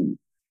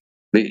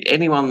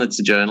 Anyone that's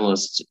a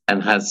journalist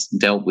and has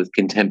dealt with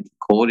contempt of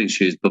court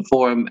issues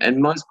before, and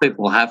most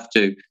people have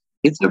to,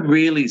 it's a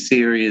really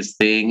serious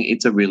thing.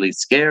 It's a really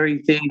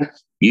scary thing.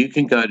 You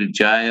can go to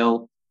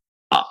jail.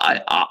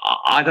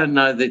 I don't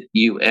know that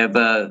you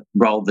ever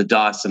roll the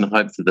dice and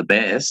hope for the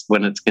best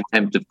when it's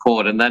contempt of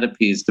court, and that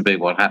appears to be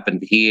what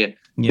happened here,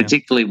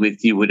 particularly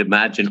with, you would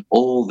imagine,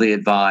 all the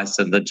advice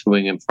and the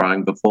toing and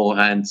froing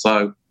beforehand.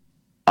 So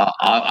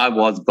I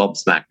was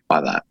gobsmacked by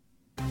that.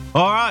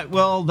 All right,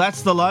 well,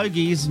 that's the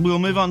Logies. We'll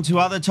move on to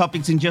other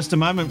topics in just a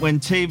moment when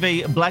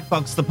TV Black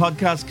Box, the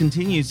podcast,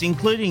 continues,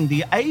 including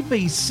the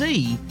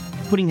ABC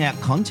putting out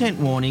content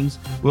warnings.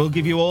 We'll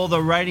give you all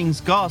the ratings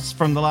goss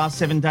from the last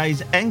 7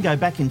 days and go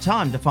back in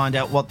time to find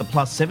out what the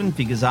 +7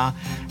 figures are.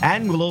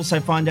 And we'll also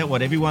find out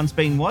what everyone's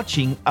been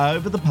watching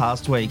over the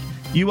past week.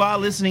 You are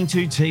listening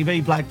to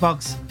TV Black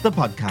Box, the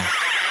podcast.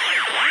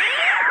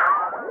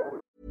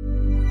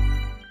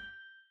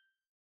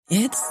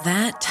 It's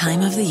that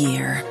time of the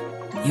year.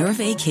 Your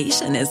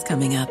vacation is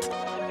coming up.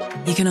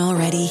 You can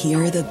already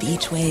hear the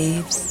beach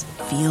waves,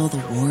 feel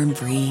the warm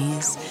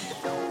breeze,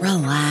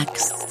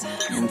 relax,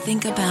 and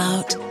think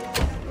about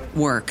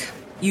work.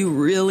 You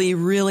really,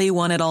 really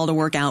want it all to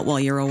work out while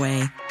you're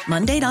away.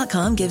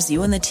 Monday.com gives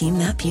you and the team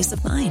that peace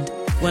of mind.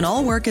 When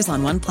all work is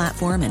on one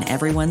platform and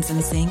everyone's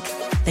in sync,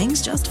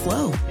 things just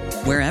flow.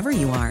 Wherever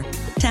you are,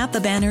 tap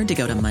the banner to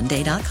go to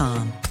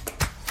Monday.com.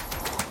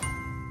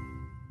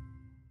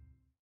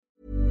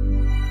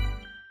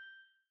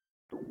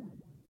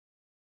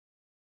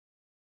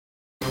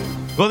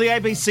 Well, the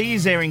ABC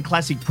is airing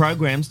classic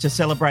programs to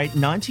celebrate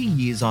 90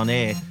 years on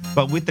air,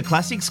 but with the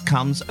classics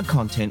comes a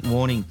content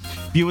warning.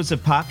 Viewers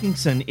of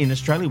Parkinson in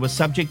Australia were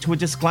subject to a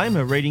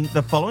disclaimer reading,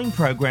 "The following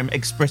program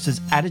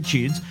expresses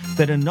attitudes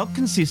that are not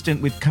consistent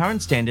with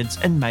current standards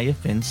and may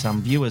offend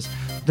some viewers."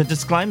 The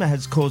disclaimer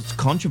has caused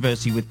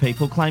controversy with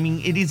people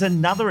claiming it is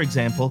another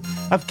example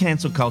of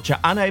cancel culture,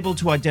 unable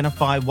to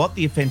identify what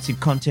the offensive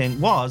content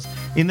was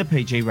in the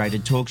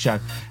PG-rated talk show.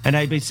 An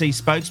ABC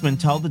spokesman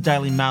told the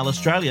Daily Mail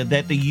Australia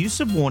that the use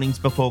of warnings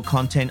before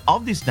content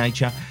of this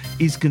nature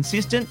is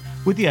consistent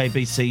with the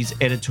ABC's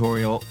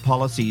editorial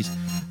policies.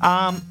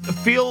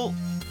 Phil,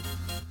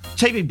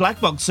 TV Black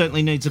Box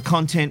certainly needs a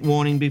content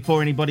warning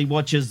before anybody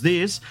watches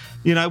this.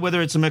 You know,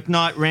 whether it's a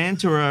McKnight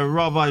rant or a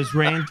Robbo's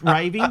rant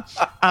raving.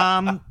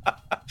 I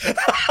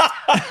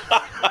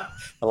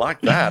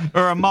like that.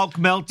 Or a Mulk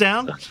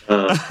meltdown.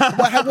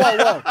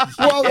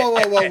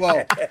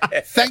 Whoa.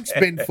 Thanks,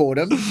 Ben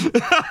Fordham.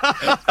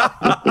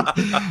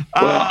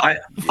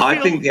 I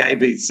think the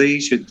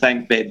ABC should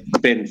thank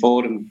Ben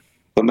Fordham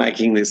for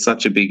making this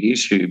such a big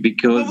issue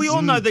because... Well, we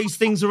all know these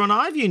things are on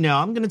iView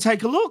now. I'm going to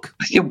take a look.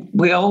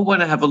 We all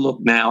want to have a look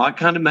now. I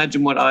can't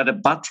imagine what Ida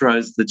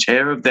Buttrose, the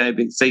chair of the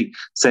ABC,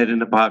 said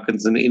in a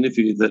Parkinson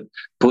interview that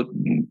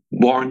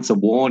warrants a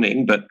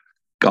warning, but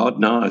God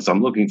knows,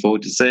 I'm looking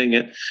forward to seeing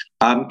it.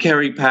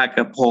 Kerry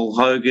Packer, Paul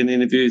Hogan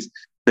interviews,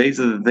 these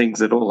are the things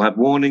that all have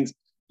warnings.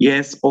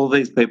 Yes, all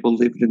these people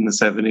lived in the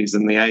 70s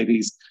and the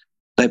 80s.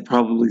 They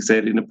probably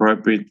said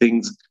inappropriate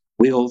things.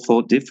 We all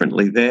thought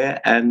differently there,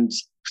 and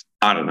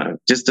I don't know,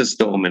 just a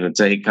storm in a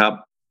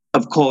teacup.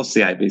 Of course,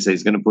 the ABC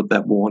is going to put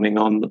that warning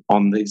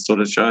on these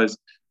sort of shows.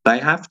 They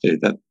have to.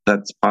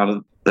 That's part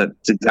of.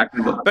 That's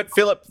exactly what. But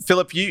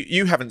Philip,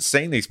 you haven't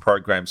seen these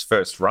programs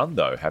first run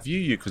though, have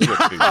you? Because you're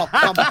too. Oh,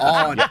 come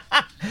on!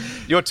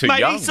 You're too young.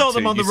 Mate, he saw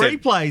them on the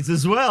replays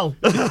as well.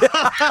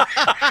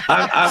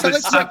 I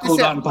was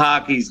suckled on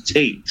Parky's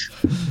teeth.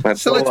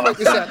 So let's work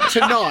this out.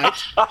 Tonight,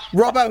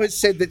 Robbo has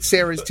said that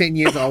Sarah's 10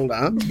 years older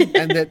and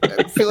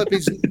that Philip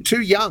is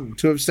too young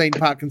to have seen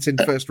Parkinson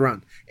first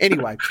run.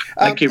 Anyway,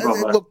 thank you,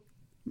 Robbo. Look,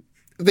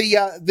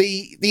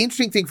 the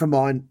interesting thing for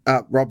mine,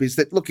 Rob, is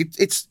that look,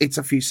 it's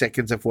a few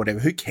seconds of whatever.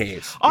 Who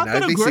cares? I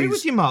can agree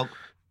with you, Mulk.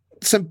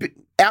 Some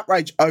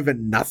outrage over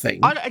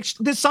nothing.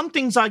 There's some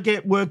things I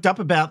get worked up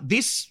about.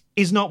 This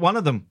is not one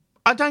of them.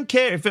 I don't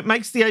care if it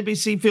makes the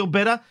ABC feel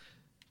better.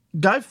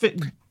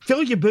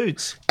 fill your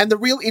boots. And the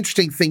real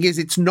interesting thing is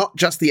it's not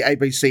just the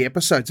ABC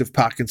episodes of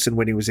Parkinson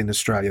when he was in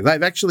Australia.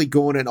 They've actually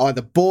gone and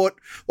either bought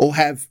or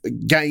have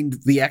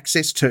gained the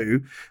access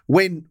to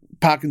when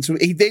Parkinson,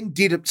 he then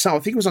did it, so I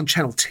think it was on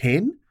Channel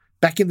 10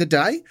 back in the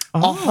day,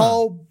 a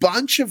whole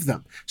bunch of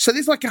them. So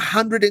there's like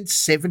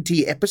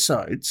 170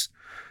 episodes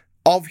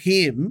of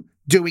him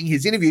doing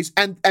his interviews,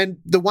 and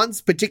the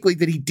ones particularly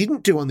that he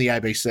didn't do on the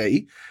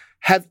ABC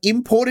have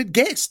imported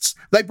guests.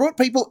 They brought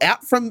people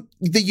out from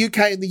the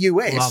UK and the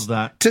US Love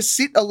that. to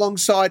sit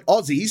alongside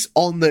Aussies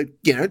on the,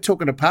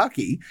 talking to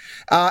Parky.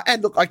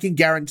 And look, I can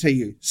guarantee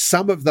you,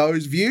 some of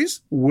those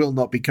views will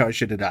not be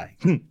kosher today.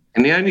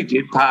 And he only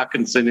did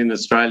Parkinson in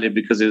Australia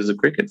because he was a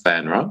cricket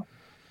fan, right?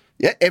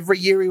 Yeah, every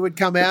year he would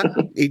come out,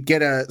 he'd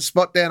get a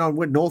spot down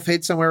on North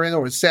Head somewhere around,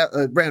 or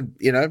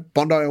around,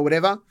 Bondi or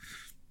whatever.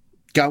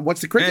 Go and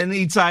watch the cricket. And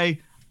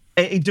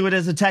he'd do it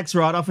as a tax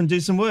write-off and do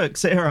some work,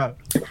 Sarah.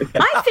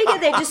 I figure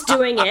they're just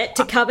doing it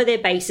to cover their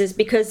bases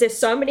because there's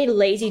so many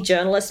lazy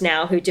journalists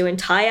now who do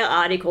entire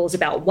articles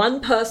about one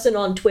person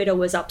on Twitter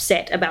was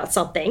upset about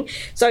something.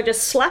 So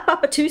just slap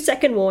up a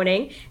 2-second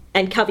warning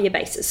and cover your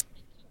bases.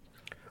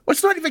 Well,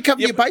 it's not even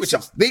cover your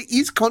bases. There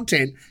is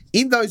content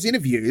in those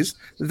interviews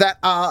that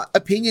are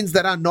opinions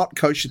that are not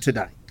kosher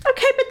today.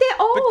 Okay, but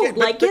they're old.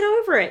 Get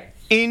over it.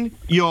 In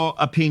your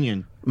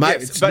opinion.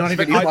 Mate, it's not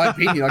even in my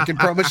opinion, I can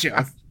promise you.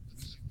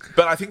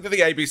 But I think that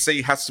the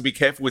ABC has to be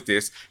careful with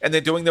this, and they're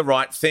doing the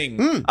right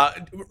thing.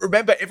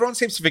 Remember, everyone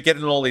seems to forget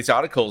in all these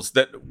articles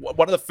that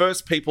one of the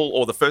first people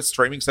or the first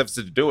streaming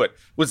services to do it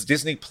was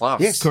Disney+.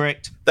 Yes,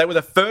 correct. They were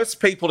the first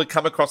people to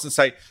come across and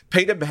say,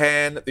 Peter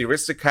Pan, the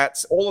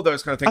Aristocats, all of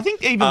those kind of things. I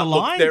think even The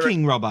Lion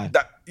King,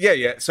 Robbo.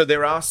 Yeah. So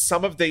there are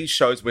some of these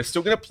shows, we're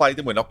still going to play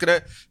them. We're not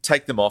going to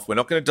take them off. We're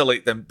not going to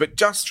delete them. But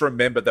just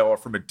remember they were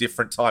from a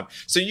different time.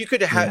 So you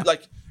could have,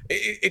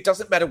 it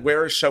doesn't matter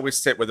where a show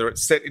is set, whether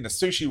it's set in a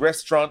sushi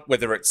restaurant,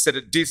 whether it's set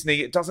at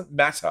Disney, it doesn't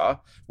matter.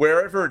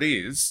 Wherever it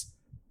is,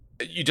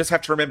 you just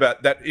have to remember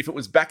that if it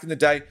was back in the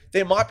day,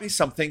 there might be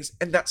some things,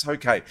 and that's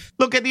okay.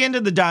 Look, at the end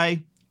of the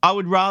day, I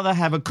would rather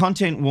have a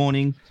content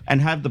warning and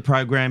have the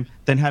program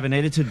than have an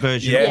edited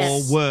version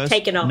or worse,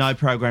 taken off. No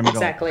program at all.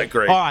 Exactly.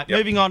 Agreed. All right,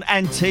 moving on.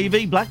 And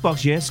TV Black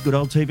Box, yes, good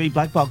old TV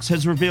Black Box,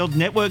 has revealed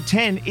Network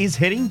 10 is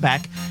heading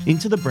back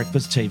into the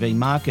breakfast TV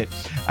market.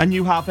 A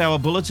new half-hour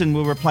bulletin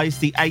will replace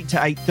the 8 to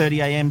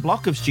 8:30am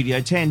block of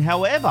Studio 10.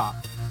 However,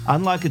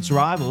 unlike its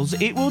rivals,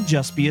 it will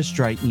just be a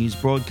straight news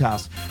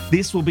broadcast.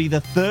 This will be the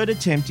third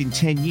attempt in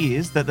 10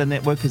 years that the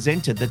network has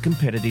entered the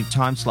competitive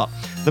time slot.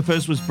 The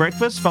first was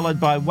Breakfast, followed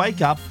by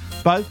Wake Up.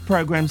 Both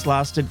programs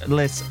lasted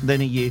less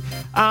than a year.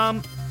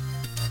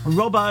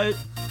 Robbo,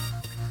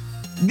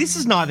 this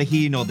is neither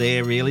here nor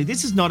there, really.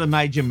 This is not a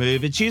major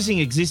move. It's using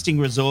existing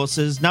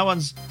resources.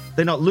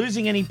 They're not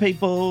losing any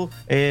people.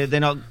 They're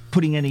not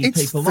putting any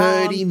people on.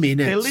 It's 30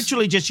 minutes. They're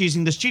literally just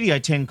using the Studio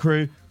 10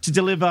 crew to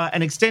deliver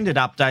an extended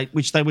update,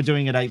 which they were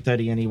doing at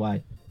 8:30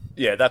 anyway.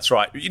 Yeah, that's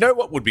right. You know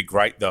what would be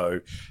great, though?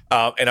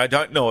 And I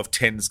don't know if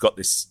 10's got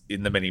this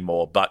in them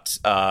anymore, but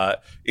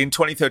in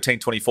 2013,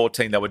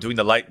 2014, they were doing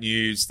the late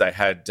news. They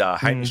had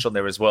Hamish on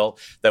there as well.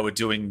 They were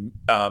doing,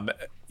 a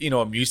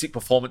music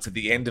performance at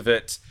the end of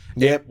it.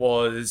 Yep. It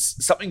was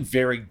something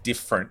very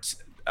different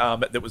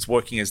that was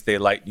working as their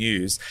late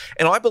news.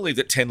 And I believe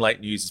that 10 Late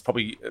News is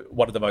probably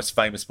one of the most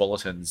famous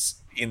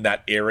bulletins in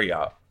that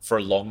area for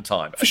a long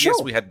time. For sure.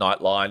 Yes, we had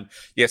Nightline.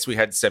 Yes, we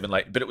had 7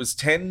 Late, but it was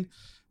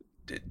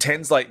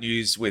 10's Late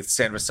News with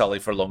Sandra Sully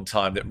for a long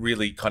time that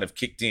really kind of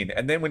kicked in.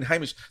 And then when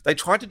Hamish, they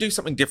tried to do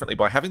something differently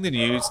by having the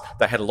news.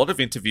 They had a lot of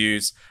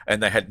interviews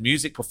and they had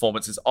music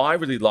performances. I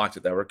really liked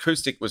it. They were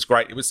acoustic, it was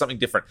great. It was something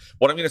different.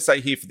 What I'm going to say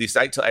here for this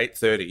 8 to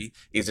 8:30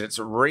 is that it's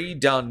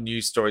redone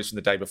news stories from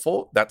the day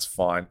before. That's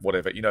fine,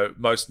 whatever.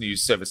 Most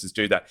news services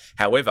do that.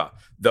 However,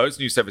 those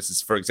news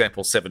services, for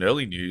example, 7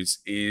 Early News,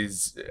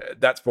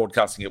 that's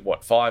broadcasting at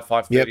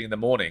 5:30 in the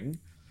morning.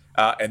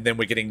 And then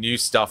we're getting new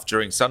stuff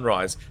during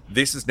sunrise.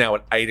 This is now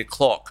at 8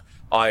 o'clock.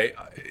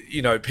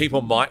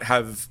 People might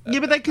have. Yeah,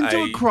 but they can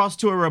do a cross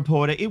to a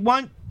reporter. It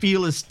won't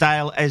feel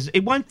stale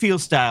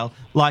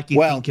like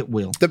you think it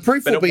will. The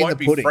proof will be in the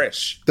pudding.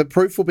 Fresh. The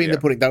proof will be in the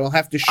pudding. They will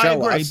have to show I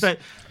agree, us. But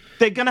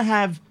they're going to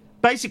have.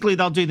 Basically,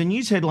 they'll do the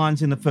news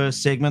headlines in the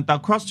first segment. They'll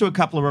cross to a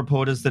couple of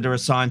reporters that are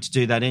assigned to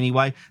do that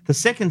anyway. The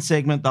second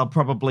segment, they'll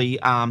probably,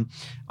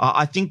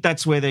 I think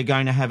that's where they're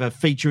going to have a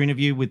feature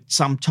interview with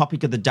some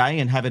topic of the day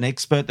and have an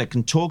expert that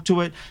can talk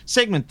to it.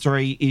 Segment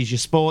 3 is your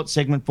sport.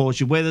 Segment 4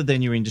 is your weather.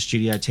 Then you're into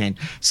Studio 10.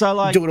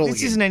 So,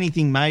 this isn't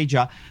anything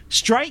major.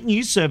 Straight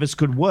news service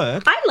could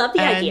work. I love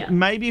the idea. And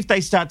maybe if they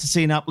start to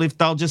see an uplift,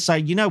 they'll just say,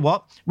 you know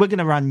what, we're going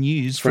to run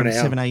news from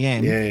 7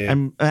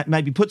 a.m. And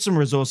maybe put some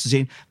resources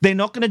in. They're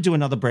not going to do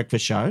another breakfast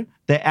show.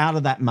 They're out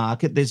of that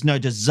market. There's no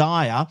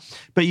desire.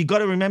 But you've got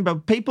to remember,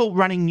 people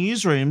running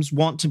newsrooms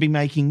want to be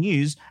making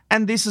news,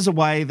 and this is a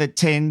way that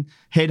 10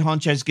 head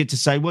honchos get to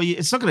say, well,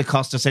 it's not going to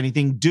cost us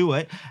anything, do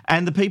it.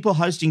 And the people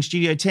hosting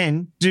Studio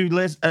 10 do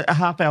a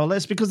half hour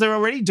less because they're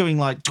already doing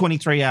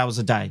 23 hours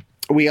a day.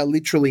 we are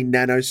literally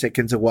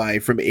nanoseconds away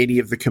from any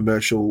of the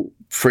commercial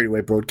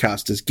free-to-air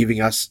broadcasters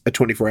giving us a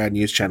 24-hour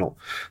news channel.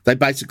 They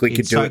basically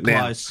could do so it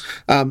close.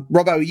 now.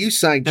 Robbo, are you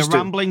saying... The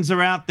rumblings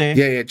are out there.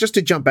 Yeah. Just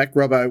to jump back,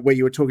 Robbo, where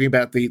you were talking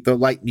about the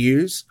late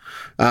news,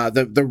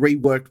 the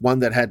reworked one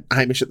that had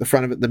Hamish at the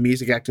front of it, the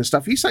music act and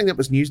stuff. Are you saying that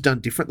was news done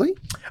differently?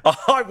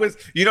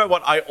 You know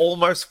what? I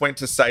almost went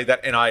to say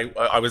that, and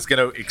I was going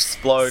to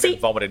explode and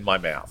vomit in my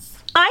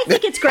mouth. I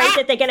think it's great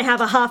that they're going to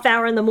have a half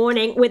hour in the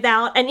morning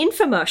without an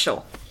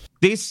infomercial.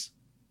 This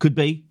could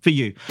be for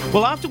you.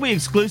 Well, after we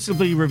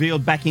exclusively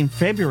revealed back in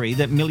February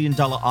that $1 Million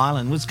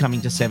Island was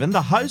coming to 7,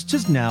 the host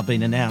has now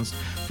been announced.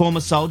 Former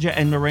soldier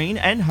and Marine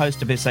and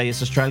host of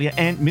SAS Australia,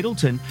 Ant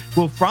Middleton,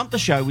 will front the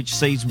show, which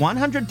sees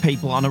 100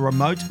 people on a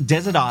remote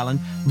desert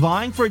island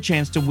vying for a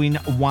chance to win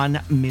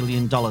 $1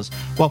 million.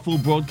 While full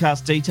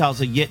broadcast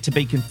details are yet to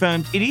be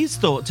confirmed, it is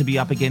thought to be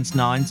up against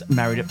Nine's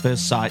Married at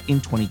First Sight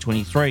in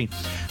 2023.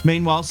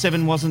 Meanwhile,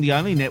 7 wasn't the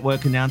only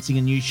network announcing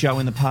a new show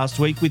in the past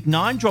week, with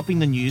 9 dropping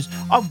the news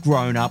of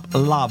Grown Up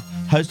Love,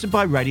 hosted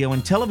by radio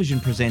and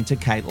television presenter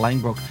Kate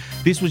Langbroek.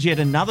 This was yet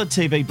another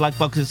TV Black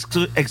Box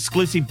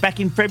exclusive back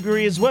in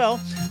February as well,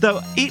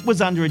 though it was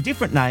under a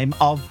different name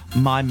of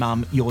My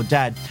Mum, Your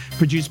Dad.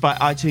 Produced by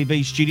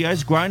ITV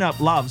Studios, Grown Up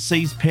Love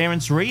sees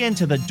parents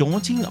re-enter the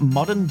daunting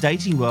modern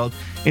dating world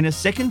in a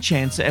second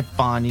chance at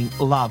finding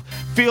love.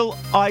 Phil,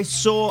 I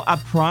saw a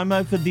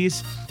promo for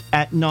this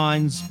at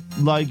Nine's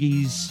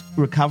Logie's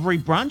recovery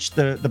brunch,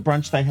 the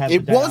brunch they have.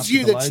 It was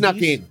you that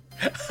snuck in.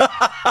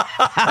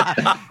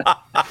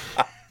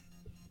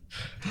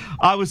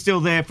 I was still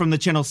there from the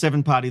Channel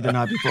 7 party the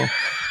night before,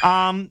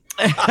 on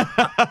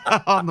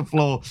the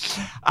floor.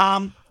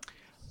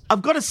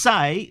 I've got to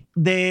say,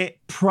 their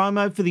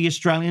promo for the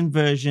Australian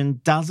version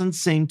doesn't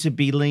seem to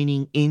be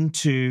leaning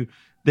into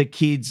the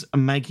kids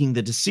making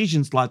the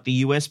decisions like the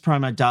US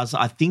promo does.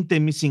 I think they're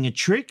missing a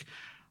trick.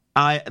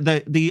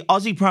 The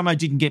Aussie promo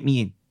didn't get me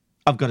in,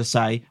 I've got to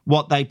say,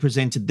 what they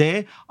presented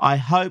there. I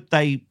hope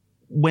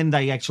when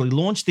they actually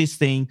launch this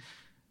thing,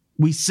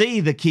 we see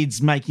the kids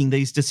making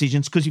these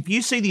decisions, because if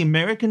you see the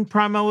American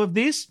promo of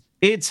this,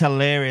 it's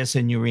hilarious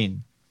and you're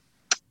in.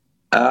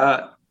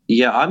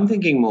 Yeah, I'm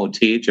thinking more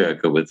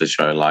tearjerker with a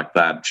show like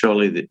that.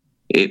 Surely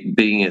it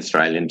being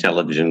Australian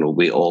television will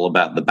be all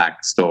about the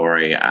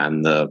backstory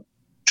and the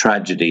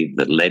tragedy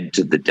that led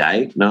to the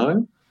date,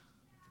 no?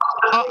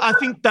 I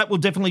think that will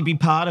definitely be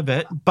part of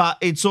it, but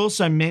it's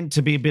also meant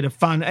to be a bit of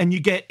fun, and you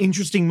get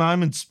interesting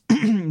moments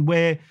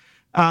where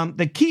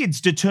the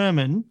kids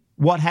determine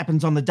what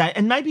happens on the day.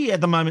 And maybe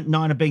at the moment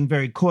Nine are being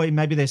very coy.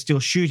 Maybe they're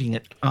still shooting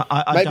it.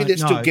 Maybe they're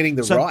still getting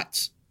the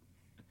rights.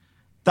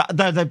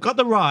 They've got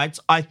the rights.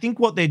 I think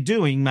what they're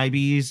doing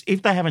maybe is,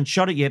 if they haven't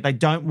shot it yet, they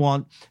don't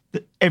want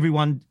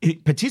everyone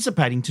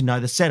participating to know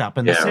the setup.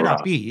 And the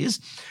setup is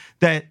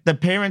that the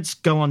parents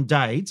go on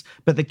dates,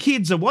 but the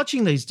kids are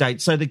watching these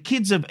dates. So the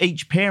kids of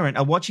each parent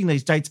are watching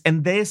these dates,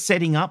 and they're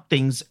setting up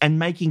things and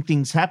making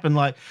things happen,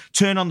 like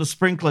turn on the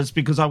sprinklers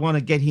because I want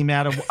to get him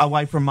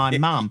away from my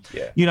mum.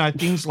 You know,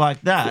 things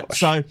like that. Gosh.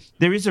 So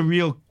there is a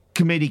real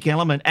comedic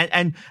element.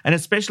 And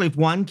especially if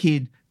one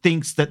kid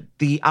thinks that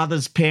the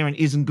other's parent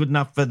isn't good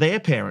enough for their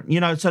parent.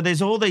 You know, so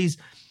there's all these...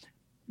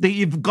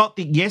 You've got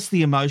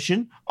the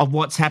emotion of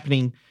what's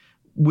happening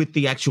with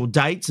the actual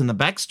dates and the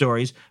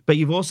backstories, but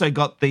you've also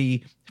got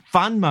the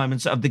fun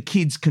moments of the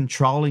kids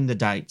controlling the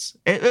dates.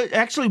 It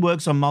actually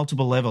works on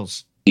multiple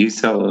levels. You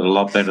sell it a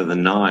lot better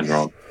than Nine,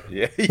 Rob.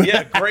 Yeah,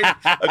 agreed.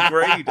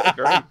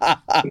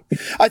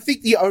 I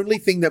think the only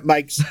thing that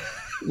makes,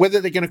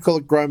 whether they're going to call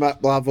it Grown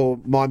Up Love or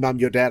My Mum,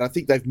 Your Dad, I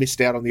think they've missed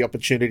out on the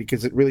opportunity,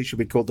 because it really should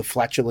be called The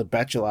Flatulent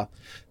Bachelor.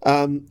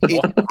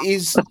 It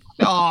is...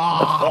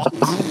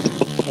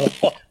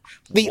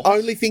 The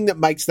only thing that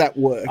makes that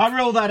work... I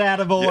rule that out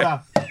of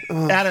order.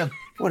 Out of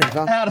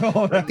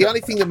order. The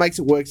only thing that makes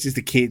it work is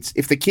the kids.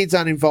 If the kids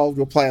aren't involved,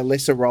 will play a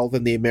lesser role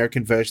than the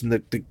American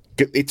version.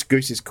 Its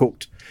goose is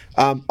cooked.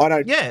 I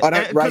don't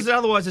because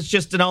otherwise it's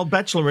just an old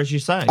bachelor, as you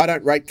say. I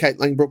don't rate Kate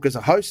Langbroek as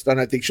a host. I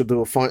don't think she'll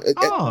do a fine...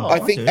 I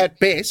think at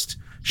best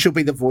she'll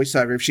be the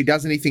voiceover. If she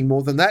does anything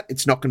more than that,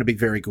 it's not going to be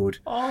very good.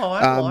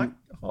 I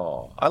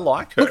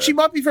like her. Look, she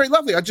might be very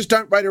lovely. I just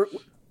don't rate her.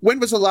 When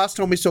was the last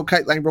time we saw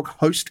Kate Langbroek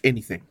host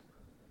anything?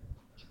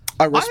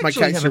 I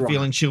actually have a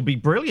feeling she'll be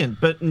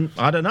brilliant, but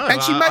I don't know.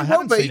 And she may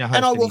well be,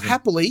 and I will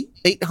happily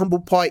eat humble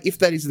pie if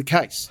that is the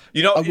case.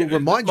 You know, I will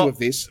remind you of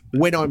this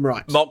when I'm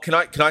right. Mark, can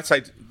I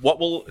say what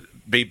will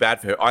be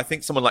bad for her? I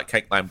think someone like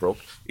Kate Langbroek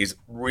is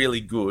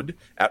really good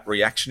at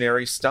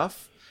reactionary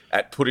stuff,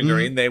 at putting her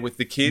in there with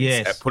the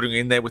kids, at putting her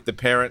in there with the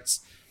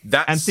parents.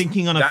 And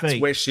thinking on her feet.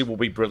 That's where she will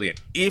be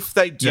brilliant. If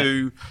they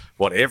do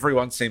what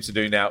everyone seems to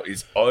do now,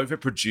 is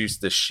overproduce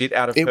the shit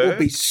out of her. It will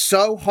be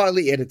so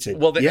highly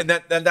edited. Well, and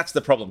that's the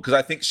problem, because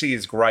I think she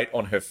is great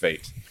on her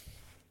feet.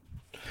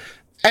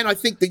 And I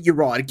think that you're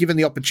right. Given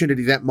the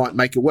opportunity, that might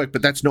make it work,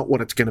 but that's not what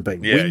it's going to be.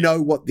 We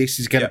know what this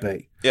is going to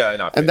be. Yeah,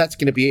 no, and that's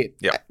going to be it.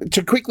 Yeah.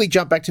 To quickly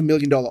jump back to $1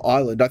 Million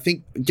Island, I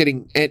think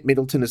getting Ant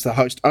Middleton as the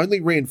host only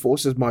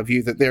reinforces my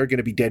view that there are going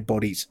to be dead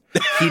bodies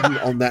hidden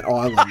on that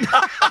island.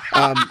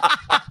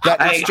 That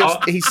Hey, it's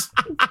just he's.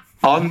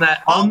 On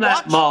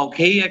that mock,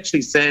 he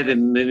actually said in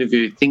an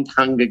interview, "Think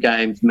Hunger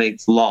Games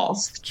meets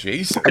Lost."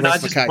 Jeez. Can I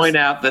that's the just case. point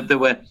out that there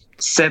were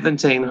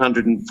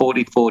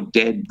 1,744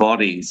 dead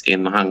bodies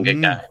in Hunger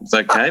Games?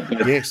 Okay,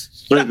 but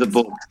Yes. through the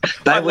book,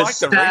 they I were like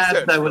the stabbed,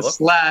 research, they were Philip.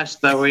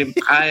 slashed, they were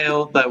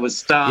impaled, they were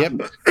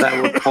stunned,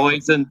 they were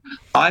poisoned.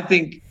 I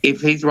think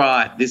if he's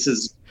right, this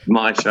is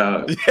my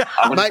show.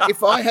 I want Mate,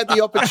 if I had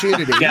the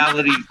opportunity,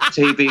 reality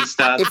TV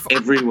stars If-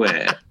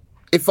 everywhere.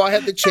 if I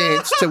had the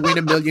chance to win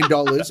 $1 million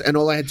and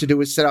all I had to do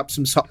was set up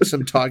some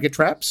tiger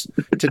traps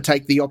to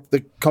take the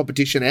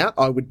competition out,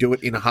 I would do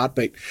it in a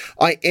heartbeat.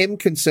 I am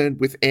concerned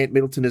with Ant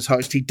Middleton as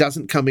host. He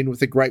doesn't come in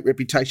with a great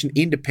reputation,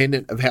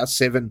 independent of how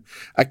Seven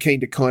are keen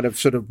to kind of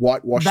sort of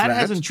whitewash that. That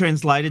hasn't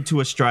translated to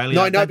Australia.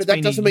 No, I know, That's but that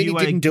been doesn't mean he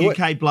didn't do it.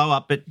 UK blow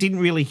up, but didn't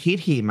really hit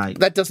here, mate.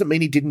 That doesn't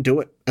mean he didn't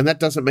do it, and that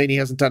doesn't mean he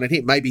hasn't done it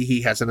here. Maybe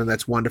he hasn't, and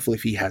that's wonderful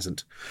if he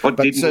hasn't. What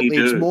But didn't he certainly,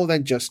 do? it's more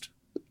than just.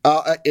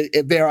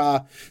 There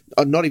are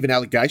not even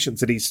allegations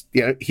that he's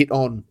hit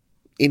on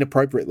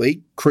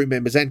inappropriately crew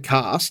members and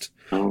cast,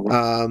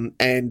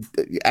 and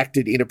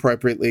acted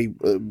inappropriately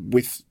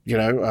with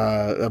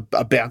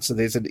a bouncer.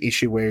 There's an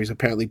issue where he's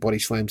apparently body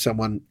slammed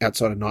someone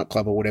outside a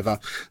nightclub or whatever.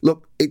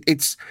 Look,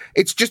 it's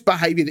just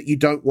behaviour that you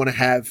don't want to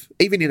have,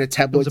 even in a It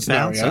tabloid was a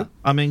bouncer. scenario.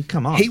 I mean,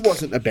 come on. He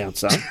wasn't a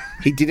bouncer.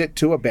 He did it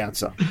to a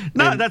bouncer.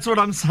 No, And that's what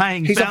I'm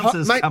saying. he's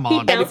Bouncers, mate, come He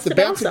on. and if the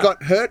Bounced a bouncer bouncer.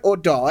 got hurt or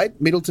died,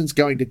 Middleton's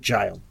going to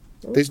jail.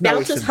 There's no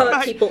Bouncers ifs and hurt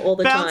buts. people all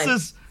the time.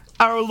 Bouncers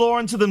are a law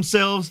unto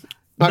themselves.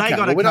 They Okay, got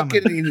well, to we're come. not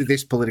getting into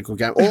this political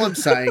game. All I'm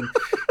saying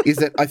is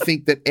that I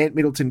think that Ant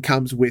Middleton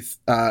comes with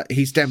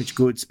his damaged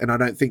goods, and I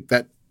don't think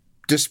that,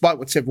 despite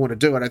what Seven want to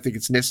do, I don't think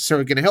it's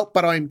necessarily going to help,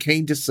 but I'm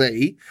keen to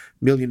see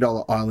 $1 Million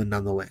Island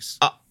nonetheless.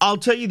 I'll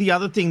tell you the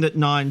other thing that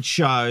Nine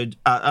showed.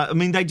 I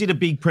mean, they did a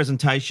big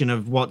presentation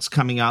of what's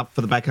coming up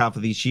for the back half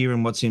of this year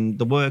and what's in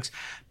the works,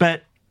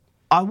 but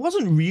I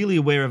wasn't really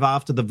aware of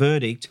After the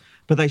Verdict,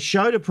 but they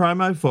showed a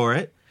promo for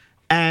it,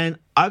 and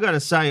I got to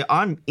say,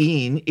 I'm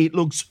in. It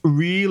looks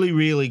really,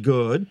 really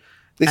good.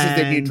 This is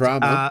their new And,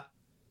 drama.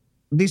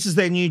 This is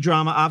their new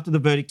drama, After the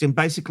Verdict, and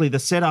basically the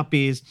setup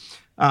is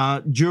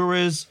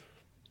jurors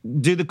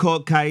do the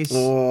court case.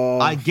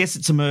 I guess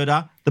it's a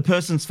murder. The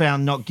person's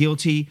found not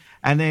guilty,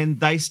 and then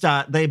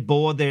they're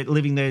bored, they're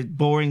living their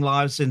boring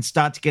lives and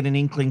start to get an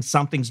inkling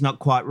something's not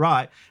quite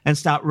right and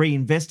start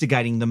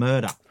reinvestigating the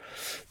murder.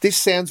 This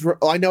sounds,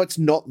 I know it's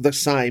not the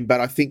same, but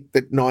I think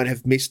that Nine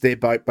have missed their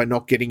boat by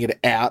not getting it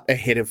out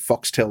ahead of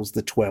Foxtel's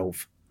The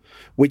 12,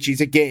 which is,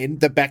 again,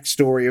 the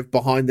backstory of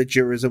behind the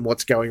jurors and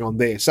what's going on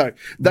there. So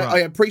I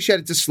appreciate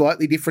it's a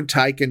slightly different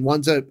take, and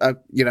one's a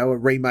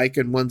remake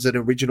and one's an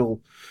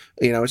original,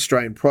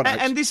 Australian product.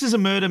 And this is a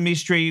murder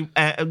mystery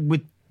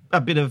with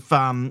a bit of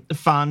fun.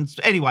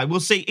 Anyway, we'll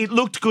see. It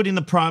looked good in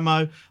the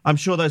promo. I'm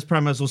sure those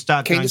promos will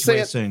start Keen going to to see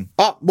air it. soon.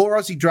 Oh, more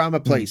Aussie drama,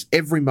 please.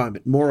 Every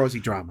moment, more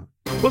Aussie drama.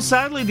 Well,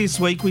 sadly this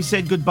week we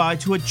said goodbye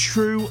to a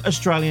true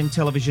Australian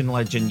television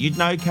legend. You'd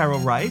know Carol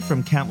Ray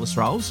from countless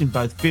roles in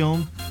both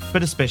film,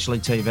 but especially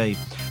TV.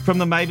 From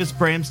the Mavis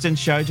Bramston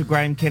show to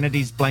Graham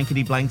Kennedy's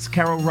Blankety Blanks,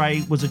 Carol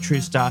Ray was a true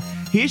star.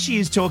 Here she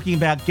is talking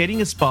about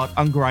getting a spot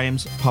on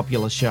Graham's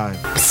popular show.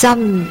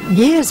 Some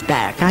years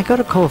back, I got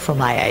a call from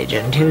my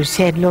agent who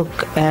said, look,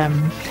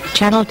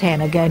 Channel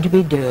 10 are going to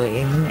be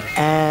doing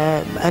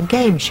a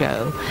game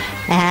show,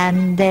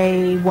 and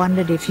they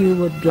wondered if you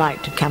would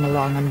like to come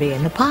along and be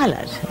in the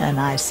pilot. And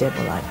I said,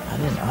 well, I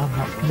don't know, I'm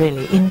not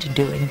really into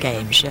doing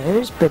game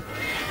shows, but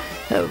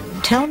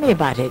tell me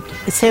about it.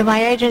 So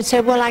my agent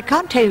said, well, I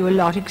can't tell you a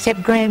lot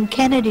except Graham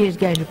Kennedy is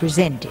going to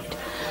present it.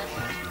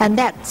 And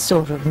that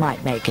sort of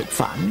might make it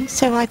fun.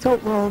 So I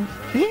thought, well,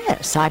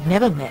 yes, I'd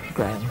never met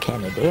Graham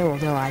Kennedy,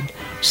 although I'd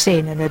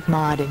seen and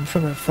admired him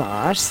from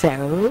afar.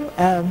 So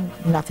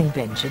nothing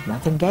ventured,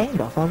 nothing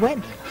gained. Off I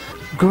went.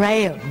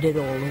 Graham did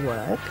all the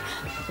work.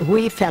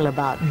 We fell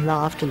about and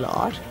laughed a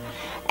lot.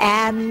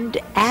 And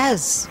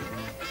as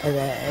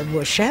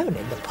was shown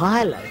in the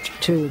pilot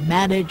to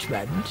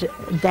management,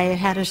 they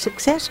had a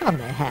success on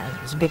their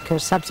hands,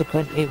 because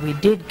subsequently we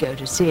did go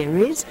to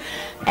series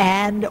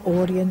and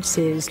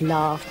audiences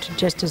laughed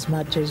just as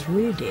much as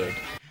we did.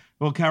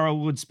 Well, Carol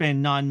would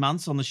spend 9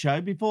 months on the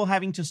show before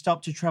having to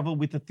stop to travel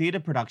with a theatre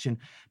production.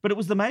 But it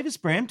was the Mavis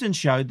Brampton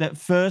show that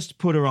first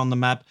put her on the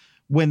map,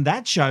 when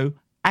that show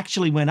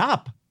actually went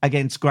up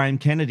against Graham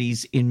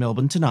Kennedy's in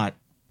Melbourne Tonight.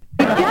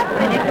 We just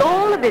finished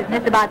all the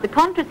business about the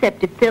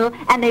contraceptive pill,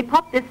 and they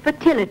popped this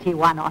fertility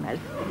one on us.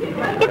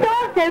 It's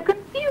all so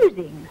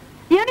confusing.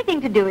 The only thing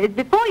to do is,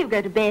 before you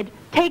go to bed,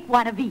 take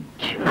one of each.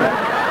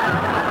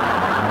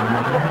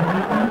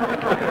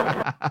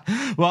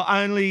 Well,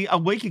 only a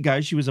week ago,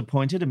 she was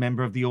appointed a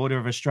member of the Order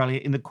of Australia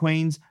in the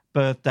Queen's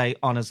Birthday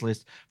Honours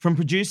List. From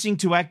producing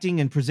to acting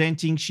and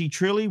presenting, she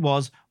truly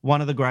was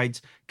one of the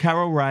greats.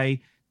 Carol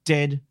Ray,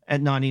 dead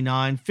at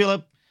 99.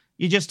 Philip,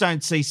 you just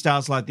don't see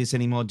stars like this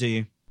anymore, do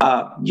you?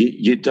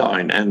 You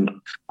don't. And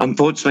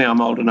unfortunately,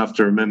 I'm old enough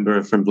to remember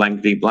her from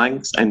Blankety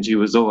Blanks, and she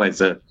was always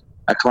a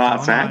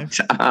class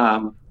act.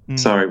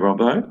 Sorry,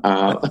 Robbo.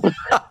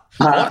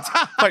 What?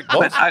 Wait,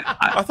 what?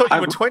 I thought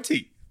you were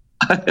 20.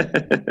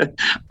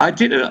 I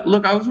didn't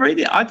look. I was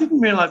reading. I didn't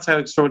realise how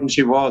extraordinary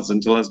she was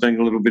until I was doing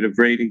a little bit of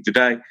reading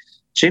today.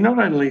 She not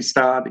only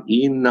starred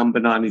in Number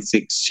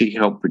 96, she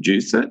helped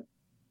produce it,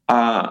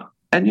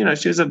 and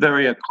she was a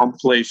very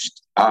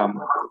accomplished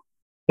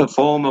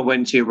performer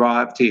when she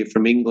arrived here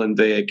from England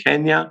via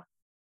Kenya.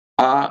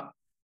 And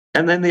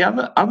then the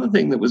other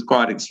thing that was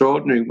quite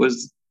extraordinary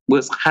was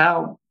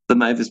how the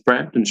Mavis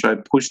Brampton show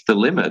pushed the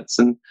limits,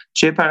 and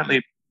she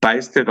apparently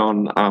based it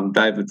on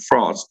David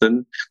Frost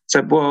and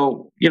said,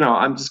 well,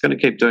 I'm just going to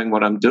keep doing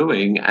what I'm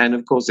doing. And,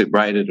 of course, it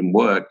rated and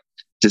worked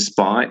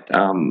despite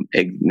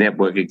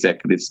network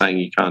executives saying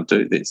you can't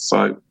do this.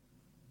 So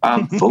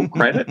full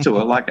credit to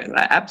her, like an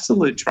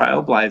absolute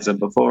trailblazer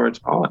before her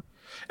time.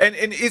 And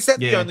is that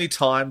the only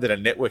time that a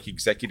network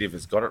executive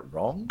has got it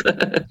wrong?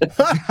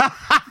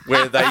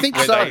 where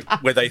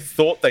they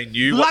thought they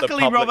knew what the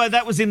Luckily, public... Robbo,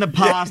 that was in the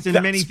past,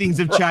 and many things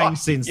have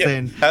changed since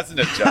then. Hasn't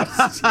it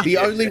just? The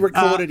only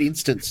recorded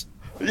instance.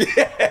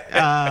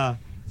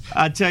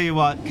 I tell you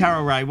what,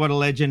 Carol Ray, what a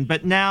legend.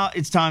 But now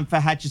it's time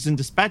for Hatches and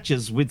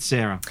Dispatches with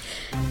Sarah.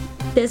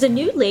 There's a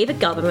new Labor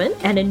government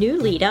and a new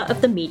leader of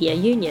the media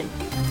union.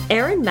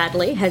 Erin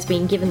Madley has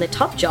been given the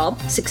top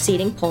job,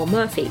 succeeding Paul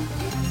Murphy.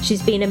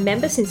 She's been a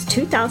member since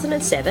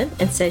 2007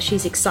 and says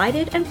she's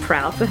excited and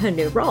proud for her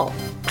new role.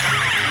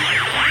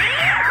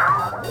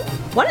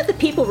 One of the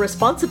people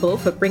responsible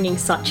for bringing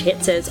such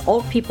hits as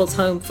Old People's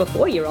Home for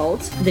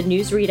 4-year-olds, The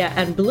Newsreader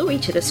and Bluey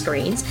to the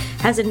screens,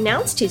 has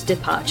announced his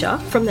departure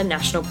from the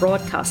national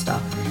broadcaster.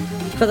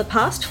 For the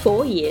past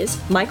 4 years,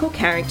 Michael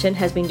Carrington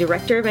has been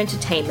Director of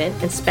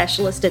Entertainment and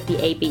Specialist at the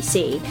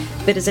ABC,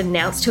 but has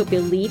announced he'll be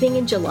leaving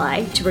in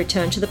July to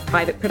return to the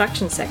private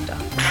production sector.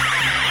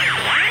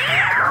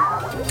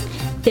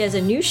 There's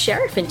a new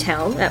sheriff in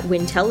town at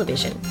Win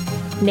Television.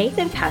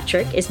 Nathan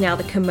Patrick is now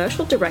the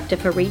commercial director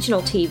for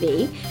regional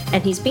TV,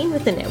 and he's been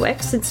with the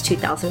network since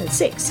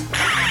 2006.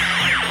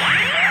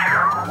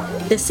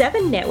 The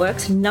Seven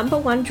Network's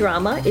 #1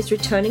 drama is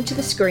returning to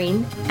the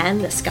screen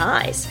and the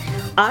skies.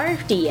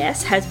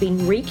 RFDS has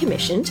been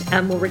recommissioned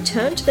and will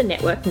return to the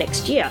network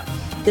next year.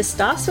 The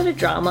star-studded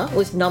drama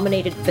was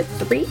nominated for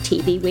 3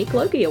 TV Week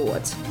Logie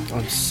Awards.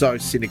 I'm so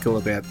cynical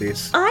about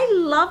this. I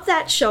love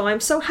that show. I'm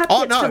so happy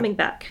it's coming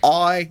back.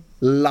 I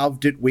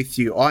loved it with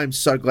you. I am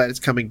so glad it's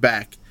coming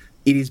back.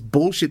 It is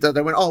bullshit that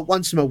they went, it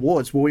won some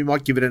awards. Well, we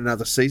might give it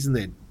another season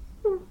then.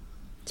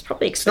 It's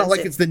probably expensive. It's not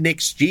like it's the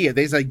next year.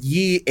 There's a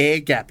year air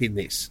gap in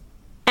this.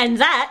 And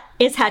that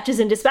is Hatches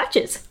and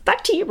Dispatches.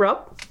 Back to you,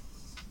 Rob.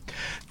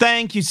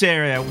 Thank you,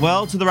 Sarah.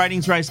 Well, to the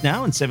ratings race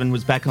now, and 7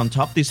 was back on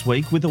top this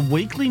week with a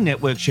weekly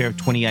network share of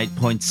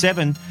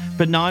 28.7,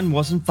 but 9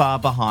 wasn't far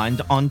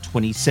behind on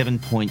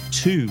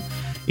 27.2.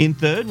 In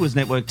third was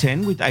Network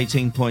 10 with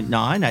 18.9,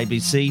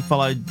 ABC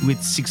followed with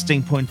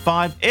 16.5,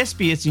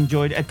 SBS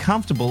enjoyed a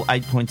comfortable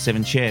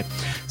 8.7 share.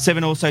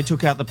 7 also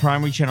took out the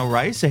primary channel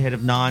race ahead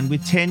of 9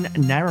 with 10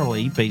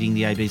 narrowly beating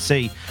the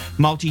ABC.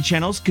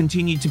 Multi-channels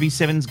continued to be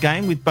 7's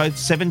game with both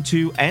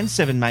 7.2 and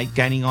 7mate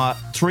gaining a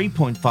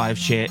 3.5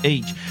 share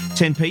each.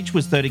 10 Peach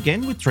was third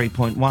again with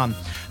 3.1.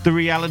 The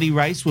reality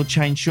race will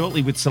change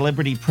shortly with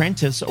Celebrity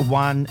Apprentice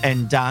one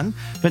and done,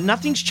 but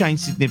nothing's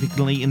changed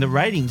significantly in the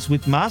ratings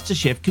with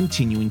MasterChef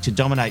continuing to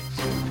dominate.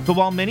 But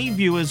while many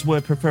viewers were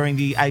preferring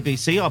the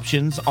ABC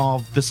options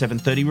of the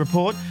 7:30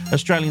 report,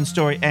 Australian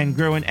Story and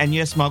Gruen, and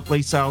yes, Mark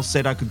Lee Sales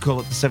said I could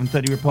call it the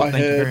 7:30 report,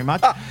 thank you very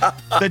much.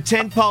 The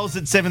 10 polls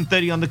at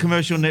 7:30 on the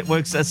commercial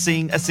networks are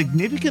seeing a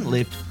significant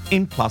lift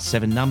in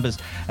 +7 numbers.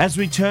 As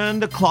we turn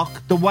the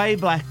clock, the way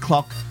black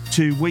clock,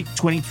 to week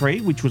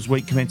 23, which was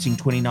week commencing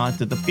 29th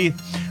of the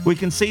 5th, we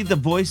can see The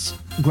Voice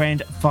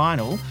Grand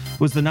Final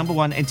was the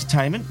 #1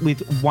 entertainment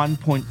with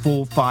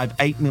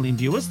 1.458 million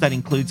viewers. That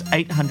includes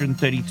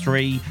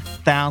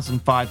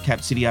 833,000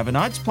 five-cap city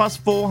overnights, plus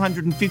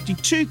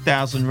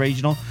 452,000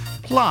 regional,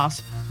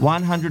 plus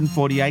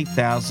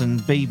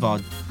 148,000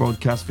 BVOD,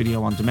 broadcast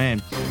video on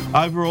demand.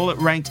 Overall, it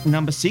ranked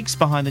 #6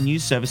 behind the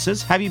news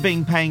services. Have You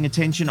Been Paying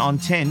Attention on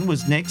 10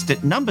 was next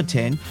at number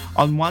 10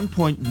 on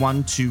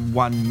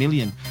 1.121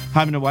 million.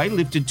 Home and Away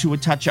lifted to a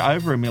touch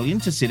over a million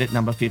to sit at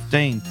number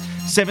 15.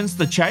 7's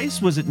The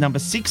Chase was at number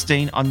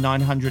 16 on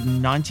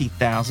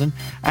 990,000,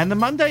 and the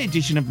Monday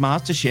edition of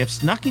MasterChef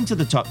snuck into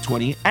the top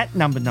 20 at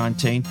number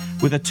 19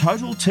 with a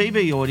total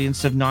TV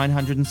audience of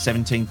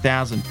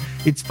 917,000.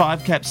 Its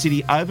five-cap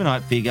city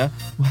overnight figure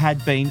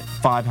had been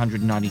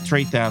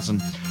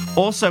 593,000.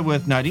 Also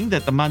worth noting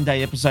that the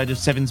Monday episode of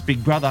 7's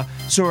Big Brother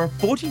saw a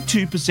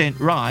 42%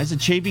 rise,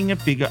 achieving a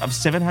figure of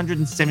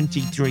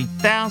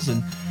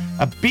 773,000,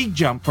 a big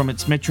jump from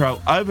its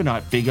Metro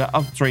overnight figure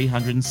of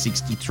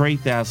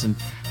 363,000.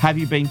 Have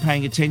You Been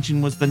Paying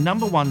Attention was the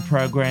 #1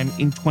 program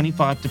in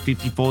 25 to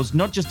 54s,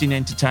 not just in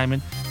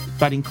entertainment,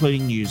 but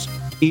including news.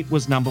 It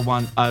was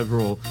 #1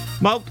 overall.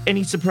 Mulk,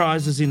 any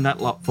surprises in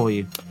that lot for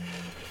you?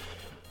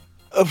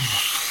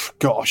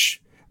 Gosh.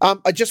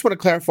 I just want to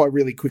clarify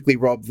really quickly,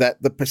 Rob,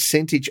 that the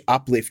percentage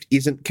uplift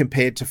isn't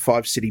compared to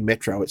 5 City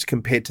Metro. It's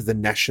compared to the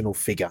national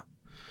figure.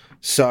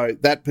 So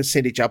that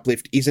percentage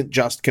uplift isn't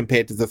just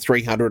compared to the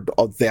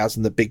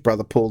 300,000 that Big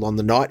Brother pulled on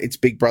the night. It's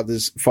Big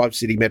Brother's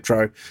 5-city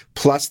metro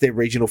plus their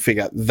regional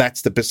figure.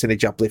 That's the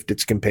percentage uplift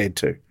it's compared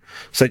to.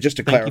 So just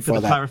to clarify that. Thank you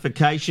for the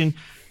clarification.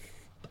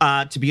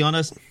 To be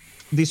honest,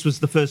 this was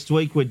the first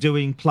week we're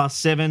doing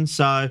 +7,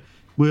 so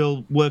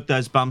we'll work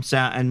those bumps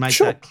out and make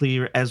that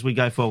clear as we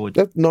go forward.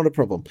 That's not a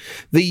problem.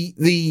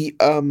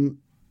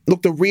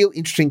 Look, the real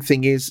interesting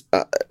thing is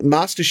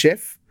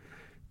MasterChef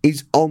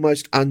is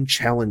almost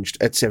unchallenged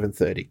at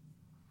 7:30.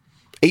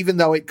 Even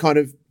though it kind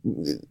of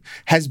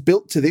has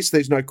built to this,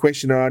 there's no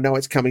question, and I know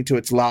it's coming to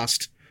its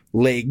last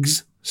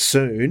legs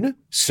soon.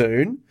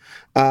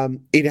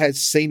 It has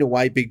seen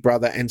away Big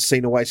Brother and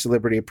seen away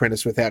Celebrity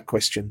Apprentice without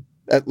question,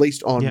 at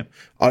least on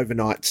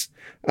overnights.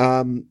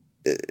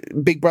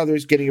 Big Brother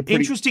is getting a pretty...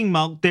 Interesting,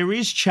 Mulk. There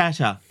is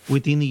chatter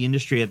within the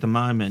industry at the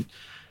moment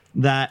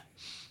that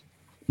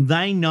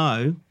they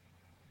know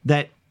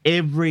that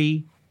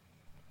every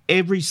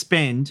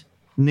spend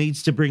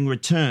needs to bring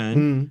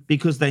return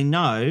because they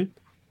know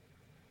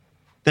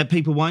that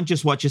people won't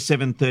just watch a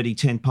 7:30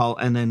 tentpole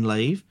and then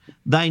leave.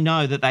 They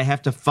know that they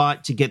have to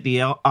fight to get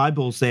the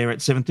eyeballs there at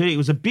 7:30. It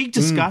was a big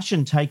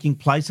discussion taking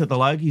place at the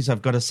Logies,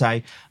 I've got to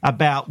say,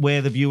 about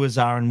where the viewers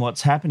are and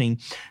what's happening.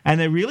 And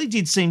there really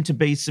did seem to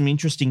be some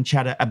interesting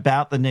chatter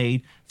about the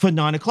need for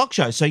 9 o'clock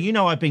shows. So,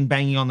 I've been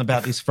banging on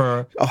about this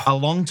for a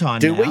long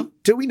time now.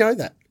 Do we know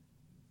that?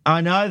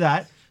 I know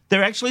that.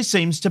 There actually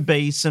seems to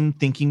be some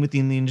thinking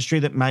within the industry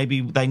that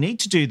maybe they need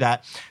to do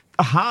that.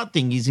 A hard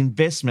thing is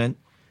investment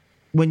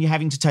when you're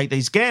having to take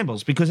these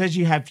gambles, because as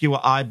you have fewer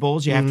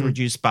eyeballs, you have to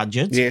reduce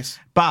budgets. Yes.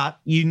 But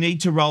you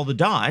need to roll the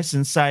dice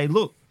and say,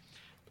 look,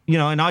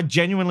 and I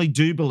genuinely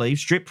do believe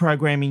strip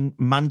programming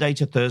Monday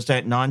to Thursday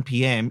at 9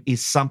 p.m.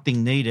 is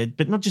something needed,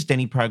 but not just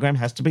any program,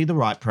 has to be the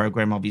right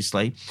program,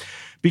 obviously.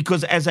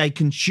 Because as a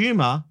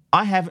consumer,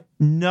 I have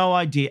no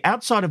idea,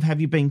 outside of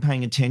have you been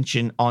paying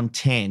attention on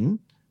 10,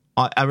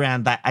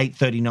 around that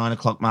 8:30, 9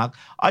 o'clock mark,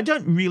 I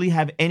don't really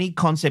have any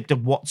concept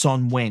of what's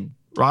on when,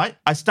 right?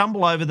 I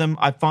stumble over them.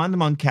 I find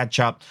them on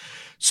catch-up.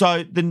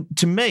 So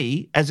to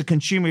me, as a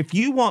consumer, if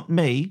you want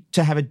me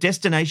to have a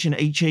destination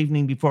each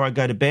evening before I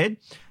go to bed,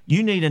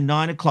 you need a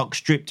 9 o'clock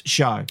stripped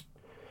show.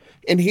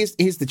 And here's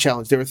the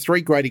challenge. There are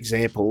 3 great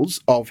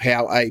examples of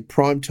how a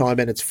primetime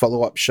and its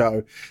follow-up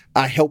show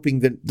are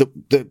helping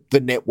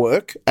the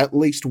network at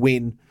least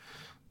win,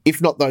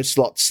 if not those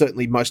slots,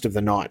 certainly most of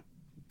the night.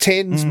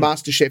 10's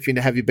MasterChef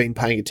into Have You Been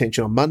Paying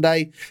Attention on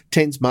Monday,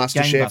 10's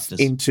MasterChef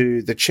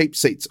into the cheap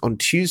seats on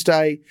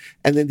Tuesday,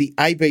 and then the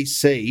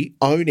ABC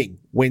owning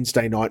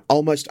Wednesday night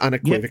almost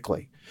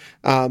unequivocally.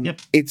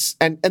 It's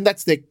and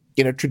that's their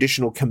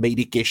traditional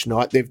comedic-ish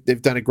night.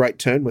 They've done a great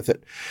turn with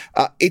it.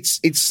 It's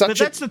such. But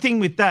that's the thing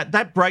with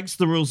that breaks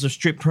the rules of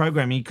strip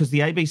programming, because the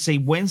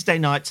ABC Wednesday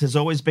nights has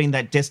always been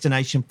that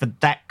destination for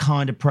that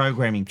kind of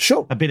programming.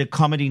 Sure, a bit of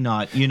comedy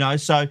night,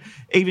 So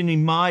even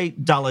in my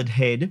dullard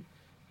head,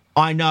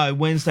 I know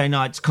Wednesday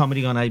night's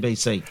comedy on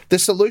ABC. The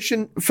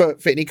solution for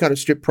any kind of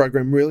strip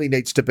program really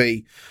needs to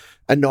be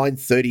a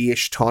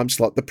 9:30-ish time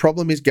slot. The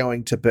problem is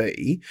going to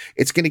be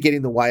it's going to get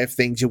in the way of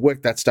things. You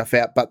work that stuff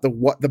out, but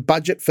the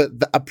budget for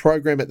a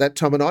program at that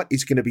time of night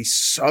is going to be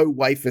so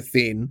wafer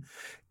thin,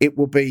 it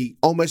will be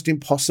almost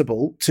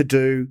impossible to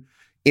do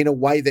in a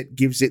way that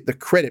gives it the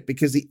credit,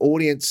 because the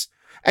audience...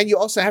 And you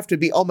also have to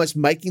be almost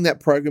making that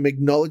program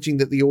acknowledging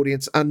that the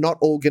audience are not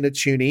all going to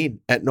tune in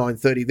at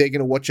 9:30. They're going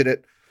to watch it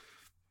at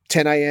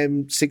 10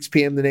 a.m., 6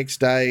 p.m. the next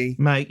day.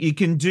 Mate, you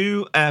can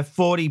do a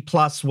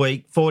 40-plus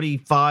week,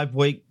 45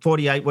 week,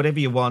 48, whatever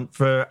you want,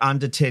 for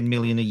under 10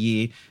 million a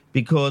year,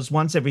 because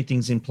once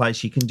everything's in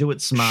place, you can do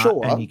it smart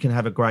and you can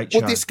have a great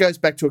show. Well, this goes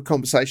back to a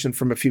conversation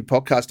from a few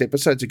podcast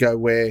episodes ago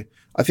where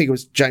I think it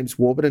was James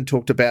Warburton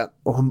talked about,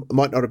 or it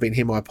might not have been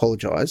him, I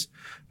apologise,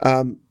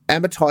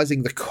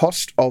 amortising the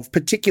cost of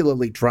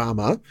particularly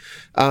drama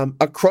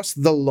across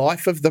the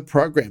life of the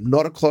program,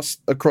 not across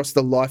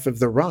the life of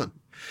the run.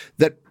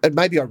 That, and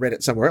maybe I read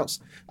it somewhere else,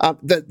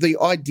 the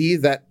idea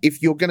that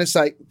if you're going to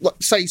say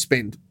you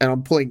spend, and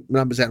I'm pulling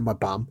numbers out of my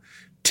bum,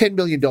 $10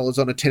 million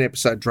on a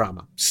 10-episode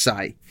drama,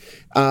 say,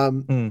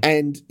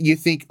 and you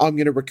think I'm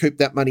going to recoup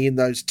that money in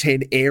those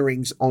 10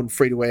 airings on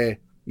free-to-air,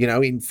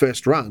 in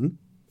first run,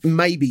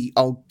 maybe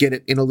I'll get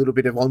it in a little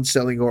bit of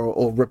on-selling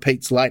or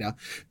repeats later.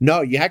 No,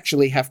 you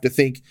actually have to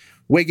think,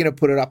 we're going to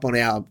put it up on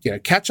our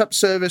catch-up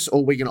service,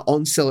 or we're going to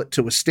on-sell it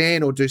to a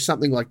stand or do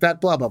something like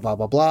that, blah, blah, blah,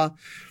 blah, blah.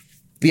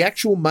 The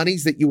actual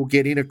monies that you will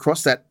get in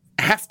across that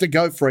have to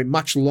go for a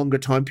much longer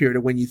time period.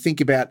 And when you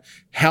think about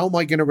how am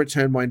I going to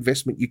return my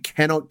investment, you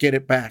cannot get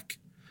it back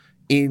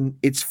in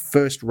its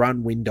first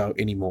run window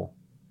anymore.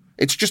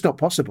 It's just not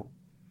possible.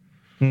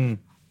 And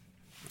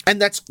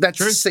that's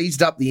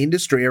seized up the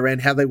industry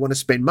around how they want to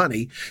spend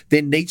money.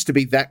 There needs to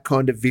be that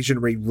kind of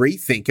visionary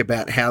rethink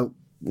about how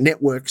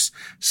networks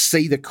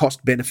see the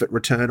cost-benefit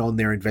return on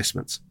their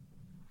investments.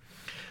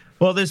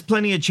 Well, there's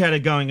plenty of chatter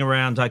going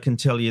around, I can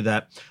tell you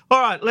that. All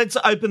right, let's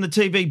open the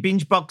TV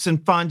binge box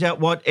and find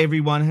out what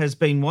everyone has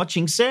been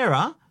watching.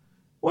 Sarah,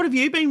 what have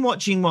you been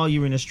watching while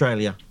you're in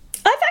Australia?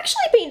 I've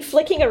actually been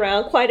flicking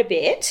around quite a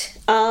bit,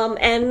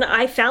 and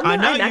I found that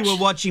I know you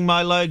were watching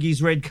my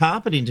Logie's red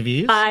carpet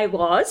interviews. I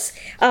was,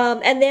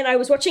 and then I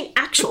was watching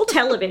actual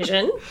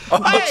television,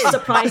 which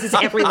surprises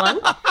everyone.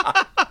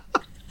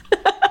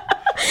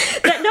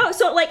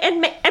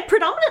 And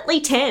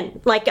predominantly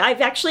 10. Like,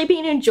 I've actually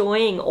been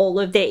enjoying all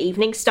of their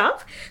evening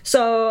stuff.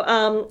 So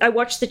I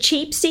watched The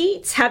Cheap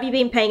Seats. Have you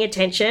been paying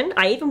attention?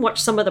 I even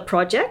watched some of The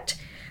Project.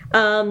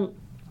 And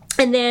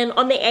then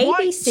on the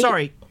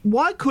ABC...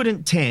 Why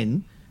couldn't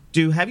 10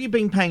 do Have You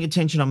Been Paying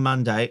Attention on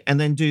Monday and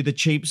then do The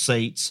Cheap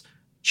Seats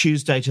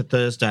Tuesday to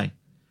Thursday?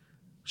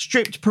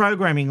 Stripped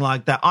programming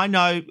like that. I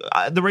know,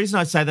 the reason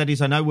I say that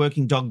is I know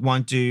Working Dog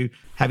won't do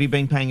Have You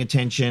Been Paying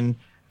Attention.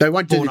 They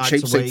won't do the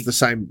cheap seats the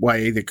same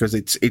way either, because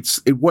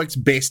it works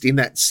best in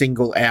that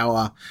single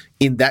hour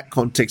in that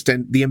context,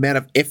 and the amount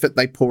of effort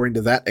they pour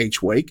into that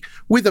each week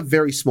with a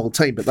very small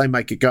team, but they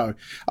make it go.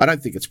 I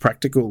don't think it's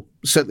practical,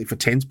 certainly for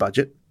 10's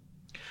budget.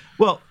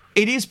 Well,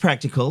 it is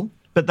practical,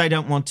 but they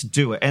don't want to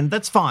do it, and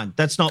that's fine.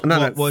 That's not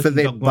what Working for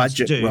their Dog wants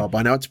budget, to do. Rob.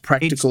 I know it's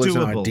practical as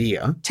an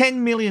idea.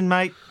 10 million,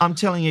 mate. I'm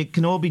telling you, it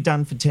can all be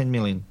done for 10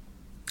 million.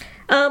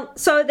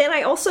 So then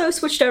I also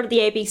switched over to the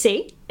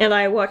ABC, and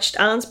I watched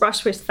Arms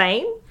Brush with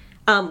Fame,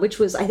 which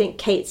was, I think,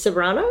 Kate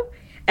Ceberano.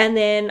 And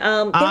then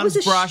there was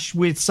a brush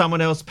with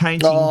someone else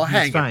painting. Oh,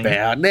 hang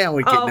about. Now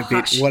we're getting a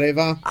bit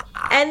whatever.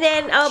 And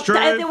then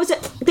there was a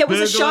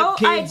Google show. It,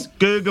 kids.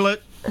 Google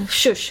it.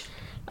 Shush.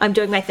 I'm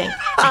doing my thing.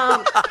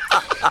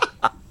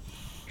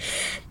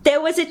 There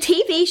was a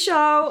TV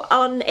show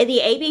on the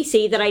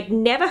ABC that I'd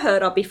never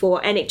heard of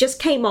before, and it just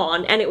came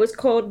on, and it was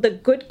called The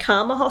Good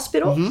Karma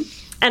Hospital. Mm-hmm.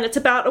 And it's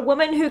about a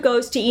woman who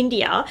goes to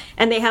India,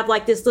 and they have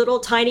like this little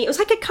tiny, it was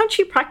like a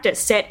country practice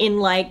set in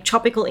like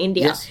tropical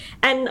India. Yes.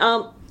 And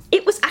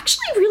it was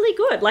actually really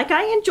good. Like,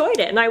 I enjoyed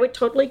it, and I would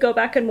totally go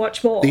back and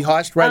watch more. The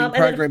highest rated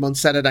program on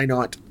Saturday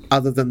night,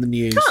 other than the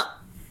news. Huh.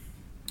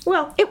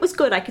 Well, it was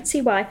good. I could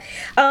see why.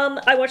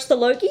 I watched the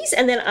Logies,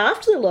 and then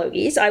after the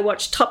Logies, I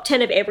watched Top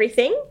 10 of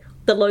Everything,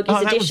 the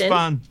Logies edition. That was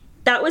fun.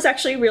 That was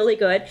actually really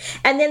good.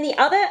 And then the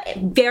other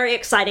very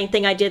exciting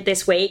thing I did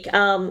this week,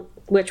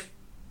 which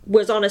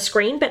was on a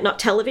screen but not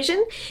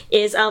television,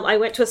 is I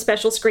went to a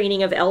special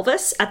screening of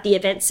Elvis at the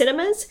Event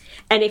Cinemas.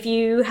 And if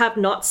you have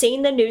not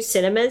seen the new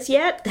cinemas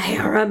yet, they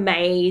are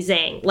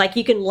amazing. Like,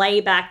 you can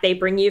lay back, they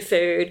bring you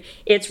food.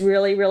 It's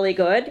really, really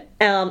good.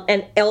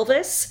 And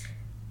Elvis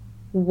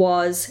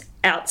was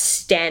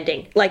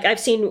outstanding. Like, I've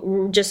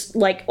seen just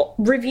like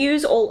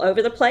reviews all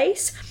over the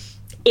place.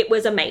 It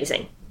was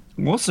amazing.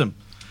 Awesome.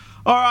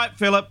 All right,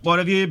 Philip, what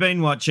have you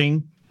been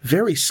watching?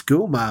 Very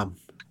school, Mum.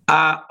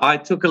 I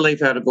took a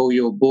leaf out of all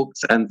your books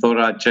and thought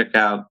I'd check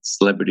out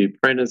Celebrity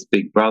Apprentice,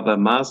 Big Brother,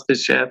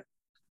 MasterChef.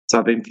 So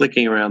I've been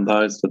flicking around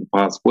those for the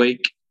past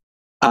week.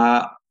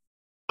 I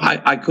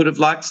could have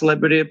liked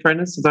Celebrity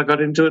Apprentice if I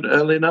got into it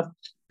early enough.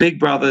 Big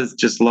Brother's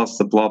just lost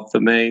the plot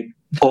for me.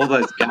 All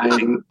those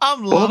games,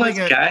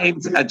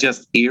 games are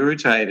just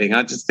irritating.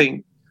 I just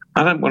think,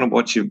 I don't want to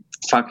watch you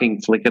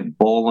fucking flick a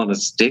ball on a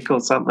stick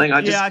or something.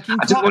 I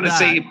just want to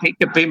see you pick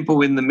a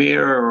pimple in the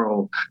mirror,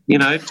 or,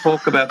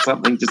 talk about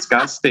something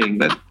disgusting.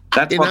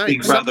 That's what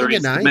Big Brother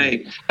is to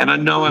me. And I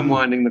know I'm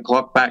winding the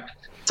clock back.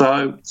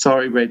 So,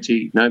 sorry,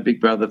 Reggie, no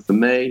Big Brother for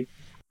me.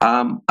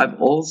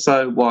 I've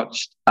also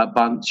watched a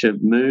bunch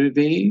of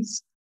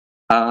movies.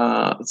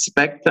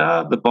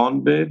 Spectre, the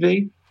Bond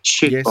movie.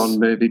 Bond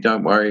movie,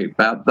 don't worry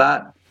about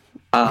that.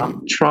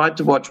 Tried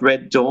to watch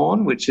Red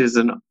Dawn, which is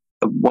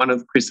one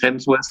of Chris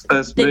Hemsworth's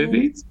first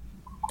movies.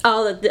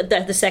 Oh,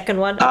 the second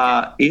one?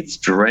 Okay. It's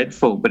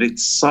dreadful, but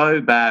it's so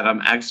bad.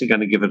 I'm actually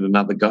going to give it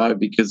another go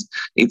because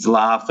it's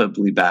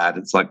laughably bad.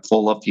 It's like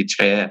fall off your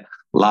chair,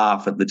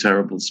 laugh at the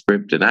terrible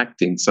script and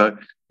acting. So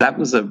that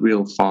was a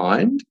real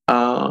find.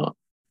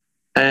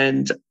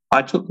 And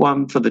I took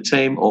one for the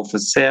team, or for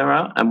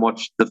Sarah, and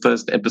watched the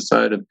first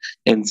episode of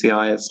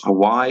NCIS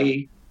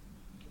Hawaii.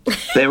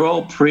 They're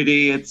all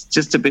pretty. It's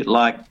just a bit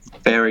like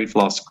fairy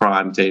floss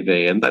crime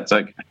TV, and that's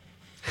okay.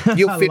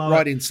 You'll fit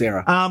right in,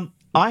 Sarah.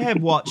 I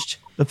have watched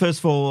the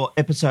first 4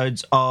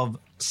 episodes of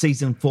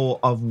season 4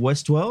 of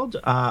Westworld.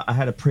 I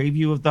had a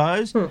preview of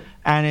those,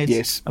 and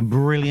it's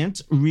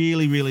brilliant.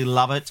 Really, really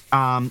love it.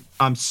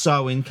 I'm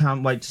so in.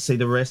 Can't wait to see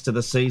the rest of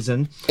the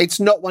season. It's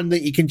not one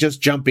that you can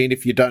just jump in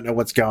if you don't know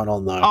what's going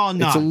on, though. Oh,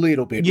 no. It's a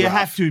little bit You rough.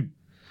 have to.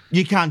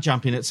 You can't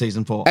jump in at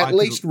season 4. At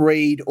least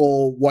read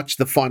or watch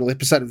the final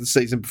episode of the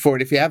season before.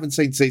 And if you haven't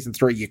seen season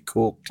 3, you're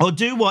cooked. Or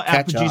do what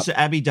our producer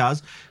Abby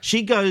does.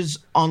 She goes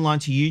online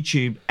to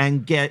YouTube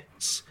and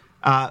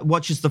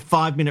watches the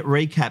 5-minute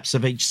recaps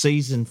of each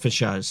season for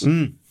shows.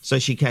 So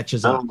she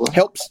catches up.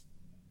 Helps.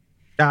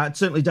 It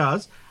certainly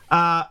does.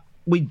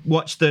 We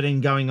watched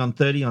 13 Going on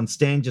 30 on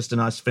Stan, just a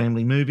nice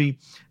family movie.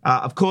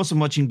 Of course, I'm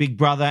watching Big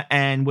Brother,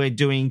 and we're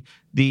doing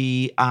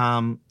the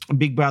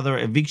Big Brother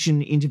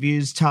eviction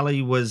interviews.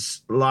 Tully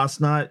was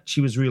last night.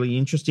 She was really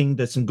interesting.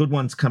 There's some good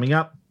ones coming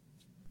up.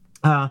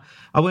 I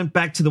went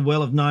back to the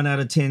well of 9 out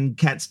of 10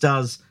 Cats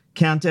Does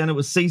Countdown. It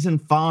was season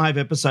 5,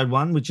 episode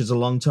 1, which is a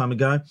long time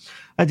ago.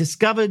 I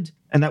discovered,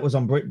 and that was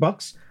on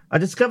BritBox, I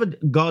discovered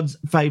God's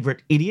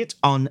Favourite Idiot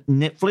on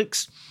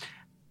Netflix.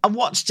 I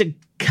watched a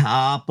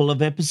couple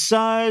of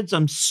episodes.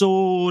 I'm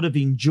sort of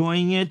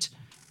enjoying it.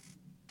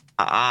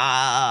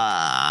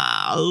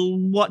 I'll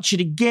watch it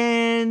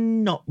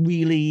again. Not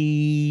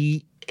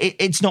really.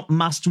 It's not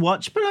must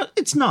watch, but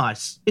it's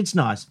nice. It's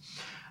nice.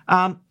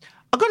 I've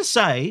got to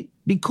say,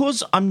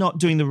 because I'm not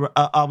doing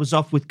I was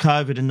off with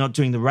COVID and not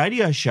doing the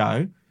radio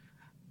show,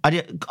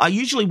 I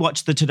usually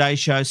watch the Today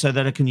Show so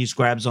that I can use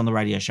grabs on the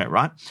radio show,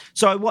 right?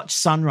 So I watched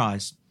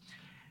Sunrise.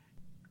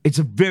 It's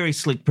a very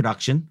slick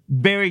production,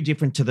 very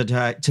different to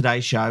the Today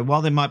Show.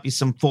 While there might be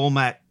some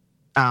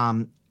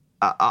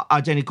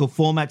identical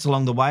formats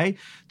along the way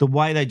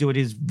they do it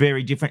is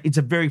very different. It's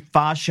a very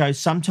fast show,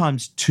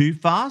 sometimes too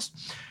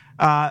fast.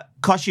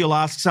 Koshi will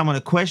ask someone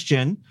a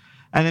question,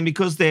 and then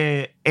because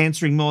they're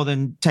taking more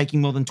than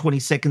 20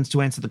 seconds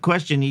to answer the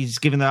question, he's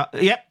giving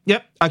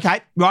yep,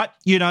 okay, right,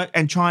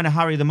 and trying to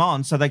hurry them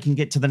on so they can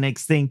get to the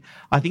next thing.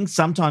 I think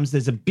sometimes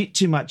there's a bit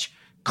too much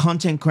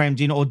content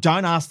crammed in, or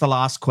don't ask the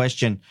last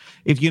question.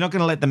 If you're not going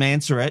to let them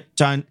answer it,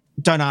 don't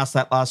ask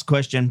that last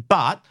question.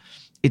 But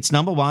it's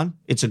number one.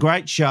 It's a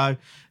great show.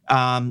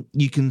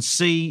 You can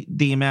see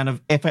the amount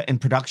of effort and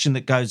production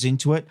that goes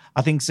into it.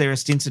 I think Sarah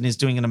Stinson is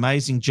doing an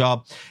amazing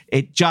job.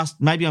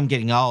 Maybe I'm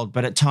getting old,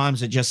 but at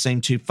times it just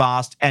seemed too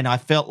fast, and I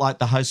felt like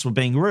the hosts were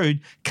being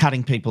rude,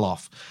 cutting people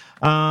off.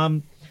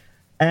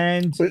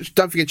 And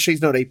don't forget,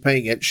 she's not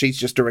EPing it. She's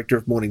just director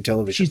of morning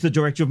television. She's the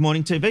director of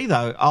morning TV,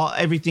 though.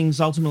 Everything's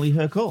ultimately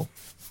her call.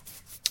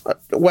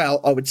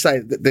 Well, I would say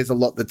that there's a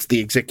lot that's the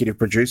executive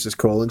producer's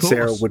call, and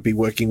Sarah would be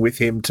working with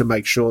him to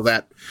make sure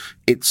that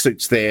it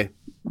suits their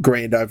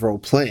grand overall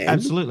plan.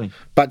 Absolutely.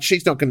 But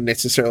she's not going to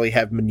necessarily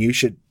have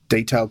minutiae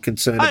detailed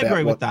concern about I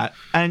agree with that.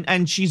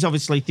 And she's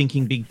obviously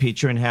thinking big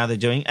picture and how they're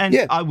doing. And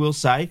I will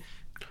say,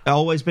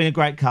 always been a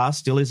great cast,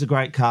 still is a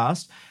great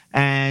cast.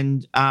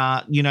 And,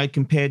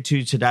 compared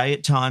to today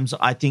at times,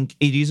 I think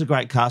it is a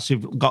great cast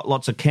who've got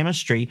lots of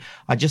chemistry.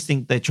 I just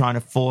think they're trying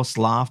to force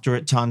laughter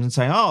at times and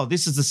say, oh,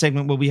 this is the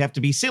segment where we have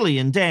to be silly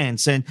and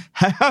dance and,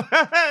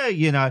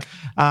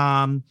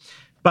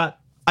 but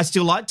I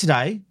still like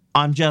today.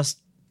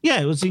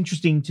 It was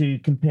interesting to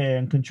compare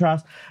and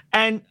contrast.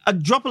 And I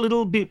drop a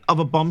little bit of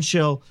a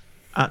bombshell,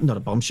 not a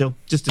bombshell,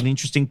 just an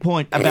interesting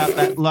point about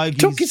that Logies.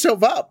 Talk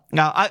yourself up.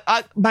 No,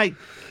 mate,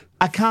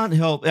 I can't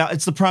help.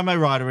 It's the promo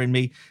writer in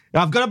me.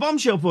 I've got a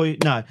bombshell for you.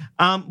 No.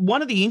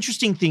 One of the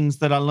interesting things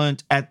that I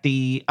learnt at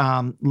the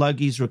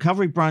Logies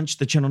Recovery Brunch,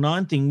 the Channel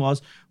 9 thing,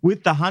 was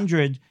with the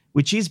 100,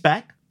 which is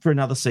back for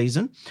another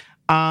season,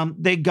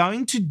 they're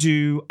going to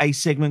do a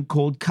segment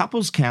called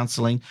Couples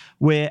Counselling,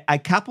 where a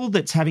couple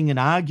that's having an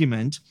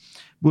argument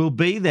will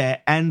be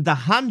there and the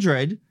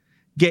 100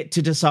 get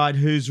to decide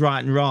who's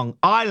right and wrong.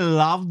 I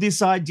love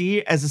this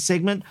idea as a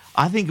segment.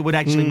 I think it would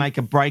actually make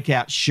a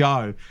breakout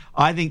show.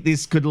 I think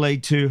this could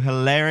lead to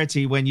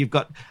hilarity when you've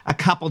got a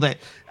couple that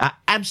are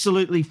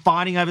absolutely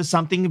fighting over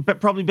something, but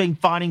probably been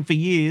fighting for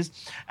years,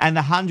 and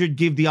the 100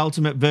 give the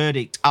ultimate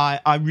verdict.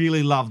 I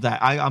really love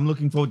that. I'm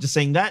looking forward to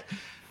seeing that.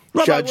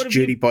 Robbo, Judge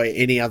Judy by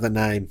any other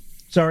name.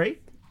 Sorry?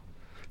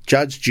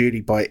 Judge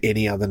Judy by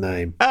any other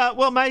name.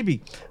 Well,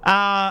 maybe.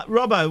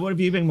 Robbo, what have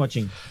you been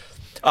watching?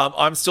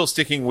 I'm still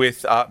sticking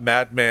with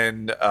Mad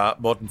Men,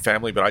 Modern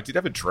Family, but I did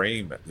have a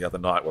dream the other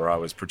night where I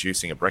was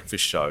producing a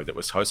breakfast show that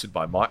was hosted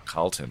by Mike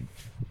Carlton,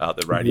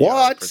 the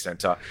radio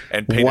presenter,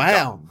 and Peter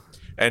Dutton.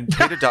 And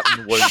Peter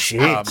Dutton was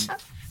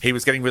he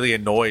was getting really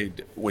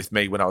annoyed with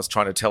me when I was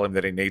trying to tell him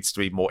that he needs to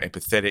be more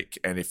empathetic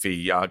and if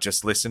he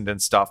just listened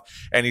and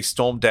stuff. And he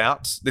stormed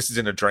out. This is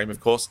in a dream, of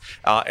course.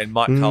 And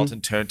Mike Carlton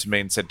turned to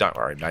me and said, "Don't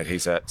worry, mate,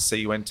 he's a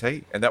CUNT."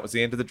 And that was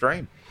the end of the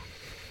dream.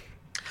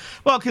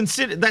 Well,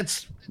 consider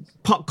that's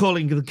pot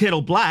calling the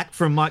kettle black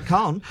from Mike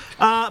Cullen.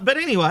 But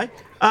anyway,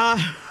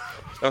 that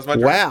was my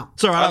dream. Wow.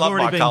 Sorry, I've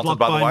already Mike been Carlton, blocked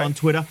by him on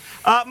Twitter.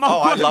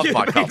 I love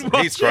Mike Carlton.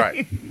 He's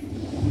great.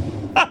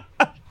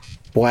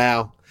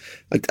 Wow.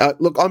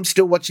 Look, I'm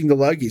still watching the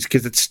Logies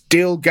because it's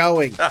still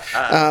going.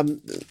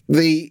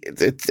 We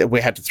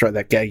had to throw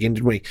that gag in,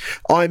 didn't we?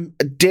 I'm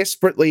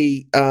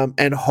desperately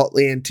and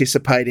hotly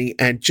anticipating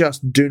and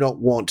just do not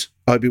want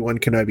Obi-Wan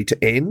Kenobi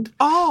to end.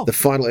 Oh. The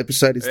final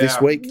episode is this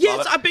week.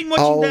 Yes, I've been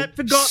watching that.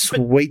 Forgot.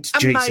 Sweet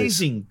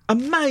Jesus.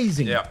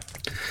 Amazing. Yeah.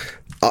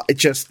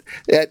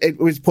 It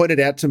was pointed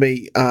out to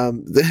me,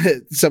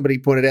 somebody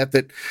pointed out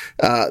that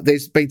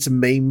there's been some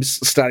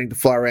memes starting to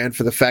fly around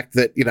for the fact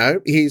that,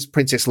 here's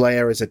Princess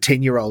Leia as a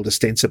 10-year-old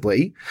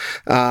ostensibly,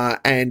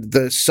 and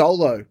the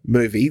Solo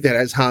movie that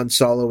has Han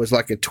Solo as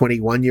like a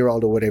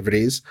 21-year-old or whatever it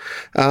is,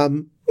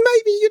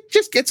 maybe it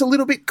just gets a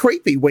little bit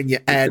creepy when you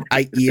add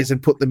 8 years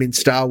and put them in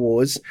Star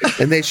Wars,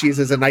 and there she is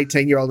as an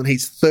 18-year-old and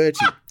he's 30.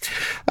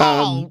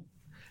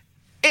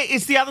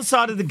 It's the other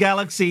side of the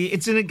galaxy.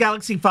 It's in a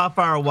galaxy far,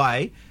 far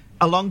away.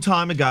 A long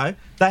time ago,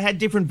 they had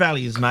different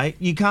values, mate.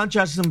 You can't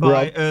judge them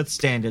by Earth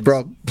standards.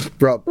 Rob.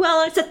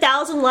 Well, it's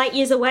 1,000 light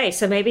years away,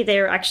 so maybe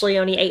they're actually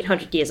only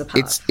 800 years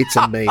apart. It's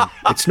a meme.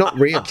 It's not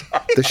real.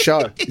 The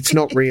show. It's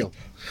not real.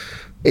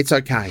 It's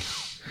okay.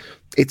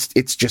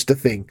 It's just a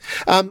thing.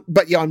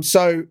 But yeah, I'm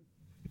so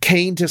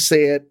keen to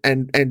see it,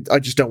 and I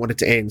just don't want it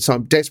to end. So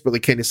I'm desperately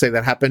keen to see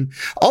that happen.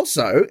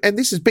 Also, and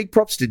this is big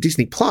props to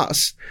Disney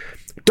Plus,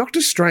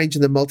 Doctor Strange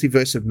and the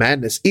Multiverse of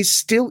Madness is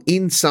still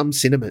in some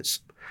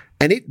cinemas,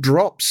 and it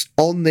drops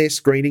on their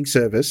screening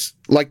service,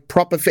 like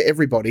proper for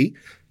everybody,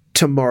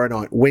 tomorrow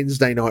night,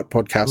 Wednesday night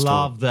podcast.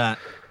 Love that.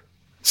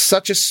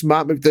 Such a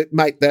smart move,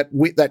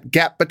 that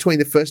gap between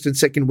the first and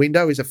second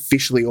window is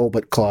officially all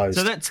but closed.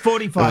 So that's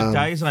 45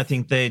 days, I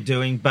think they're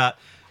doing, but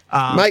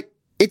mate,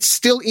 it's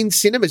still in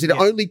cinemas. It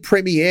only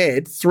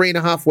premiered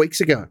 3.5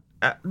 weeks ago.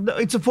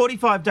 It's a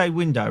 45-day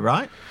window,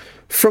 right?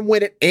 From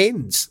when it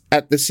ends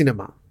at the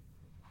cinema.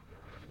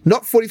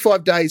 Not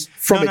 45 days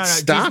from it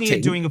starting. Disney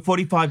are doing a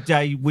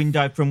 45-day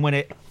window from when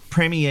it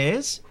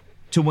premieres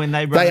to when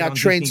they run They it are on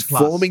Disney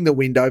transforming the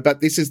window, but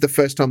this is the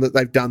first time that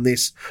they've done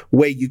this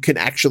where you can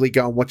actually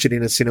go and watch it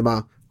in a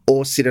cinema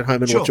or sit at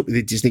home and watch it with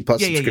a Disney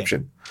Plus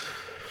subscription. Yeah.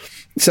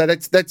 So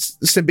that's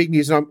some big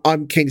news, and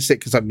I'm keen to see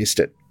it because I missed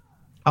it.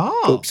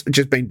 Oh. Oops,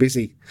 just been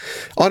busy.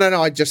 Oh,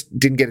 no, I just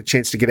didn't get a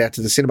chance to get out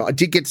to the cinema. I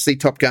did get to see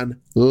Top Gun,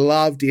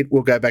 loved it.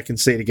 We'll go back and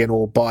see it again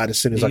or buy it as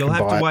soon as I can buy it.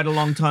 You'll have to wait a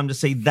long time to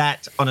see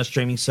that on a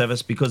streaming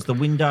service because the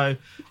window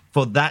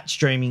for that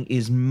streaming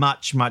is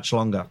much, much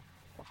longer.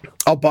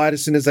 I'll buy it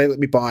as soon as they let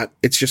me buy it.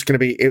 It's just going to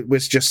be, it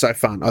was just so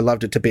fun. I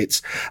loved it to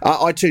bits.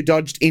 I too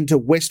dodged into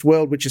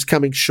Westworld, which is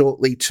coming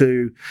shortly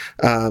to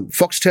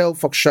Foxtel,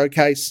 Fox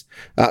Showcase,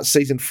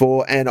 season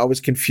 4, and I was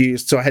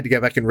confused, so I had to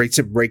go back and read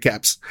some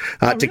recaps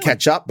to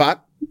catch up.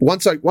 But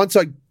once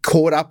I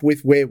caught up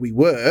with where we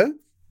were,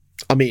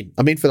 I'm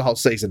in for the whole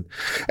season,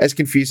 as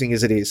confusing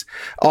as it is.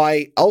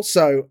 I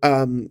also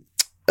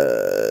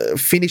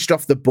finished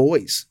off The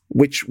Boys,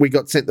 which we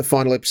got sent the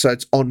final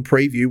episodes on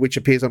preview, which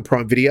appears on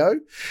Prime Video.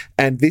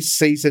 And this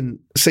season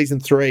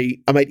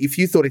 3, I mean, if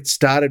you thought it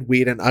started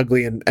weird and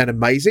ugly and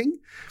amazing,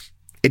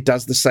 it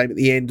does the same at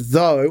the end,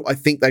 though I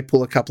think they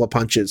pull a couple of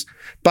punches.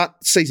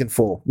 But season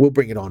 4, we'll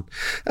bring it on.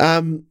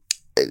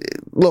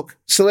 Look,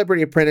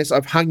 Celebrity Apprentice,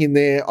 I've hung in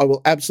there. I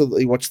will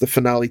absolutely watch the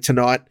finale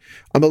tonight.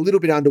 I'm a little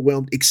bit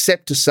underwhelmed,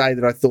 except to say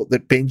that I thought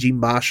that Benji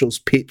Marshall's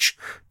pitch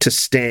to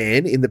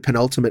Stan in the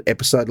penultimate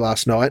episode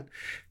last night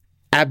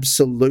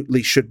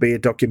absolutely should be a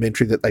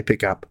documentary that they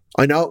pick up.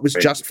 I know it was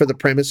just for the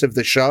premise of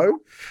the show,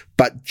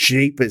 but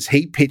jeepers,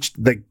 he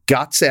pitched the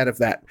guts out of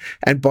that,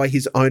 and by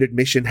his own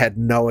admission had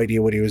no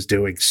idea what he was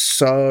doing.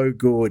 So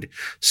good,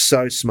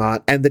 so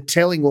smart. And the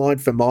telling line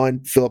for mine,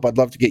 Philip, I'd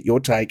love to get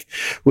your take,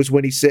 was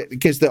when he said,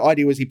 because the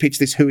idea was he pitched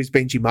this, who is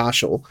Benji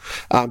Marshall?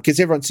 Because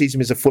everyone sees him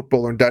as a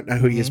footballer and don't know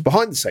who he is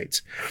behind the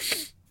scenes.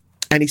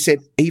 And he said,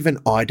 even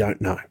I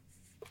don't know.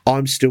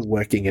 I'm still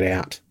working it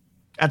out.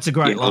 That's a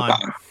great line.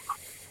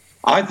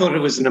 I thought it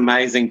was an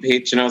amazing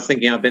pitch, and I was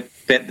thinking, I bet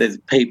there's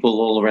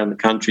people all around the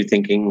country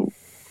thinking,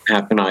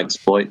 how can I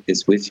exploit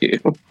this with you?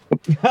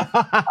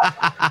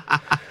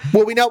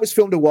 Well, we know it was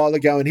filmed a while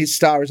ago, and his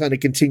star has only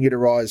continued to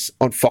rise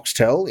on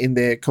Foxtel in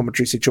their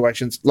commentary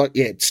situations. Like,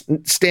 yeah,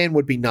 Stan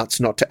would be nuts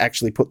not to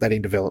actually put that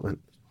in development.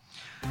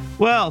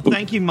 Well,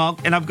 thank you, Mark.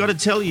 And I've got to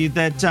tell you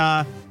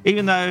that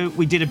even though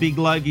we did a big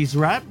Logies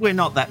wrap, we're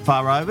not that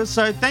far over.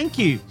 So thank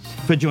you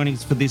for joining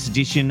us for this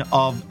edition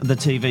of the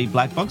TV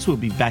Black Box. We'll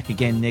be back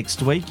again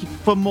next week.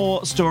 For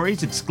more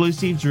stories,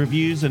 exclusives,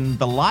 reviews and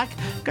the like,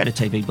 go to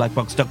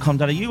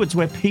tvblackbox.com.au. It's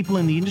where people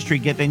in the industry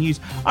get their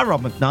news. I'm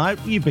Rob McKnight.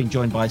 You've been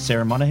joined by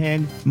Sarah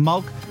Monahan,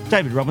 Mulk,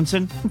 David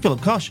Robinson and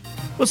Philip Kosh.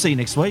 We'll see you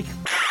next week.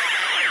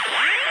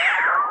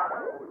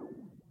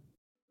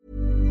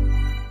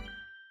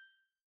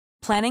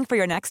 Planning for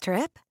your next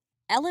trip?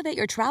 Elevate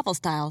your travel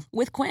style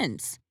with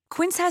Quince.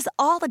 Quince has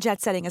all the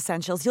jet-setting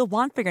essentials you'll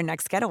want for your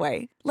next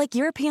getaway, like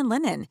European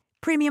linen,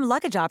 premium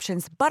luggage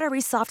options,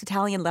 buttery soft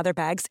Italian leather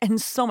bags,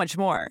 and so much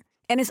more.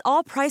 And is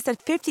all priced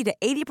at 50 to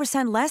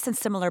 80% less than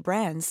similar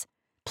brands.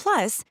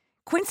 Plus,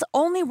 Quince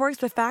only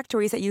works with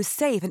factories that use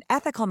safe and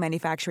ethical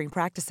manufacturing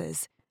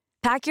practices.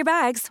 Pack your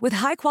bags with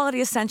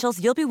high-quality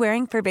essentials you'll be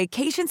wearing for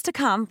vacations to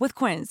come with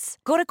Quince.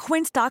 Go to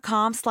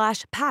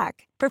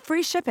quince.com/pack for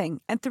free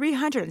shipping and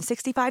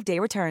 365-day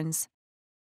returns.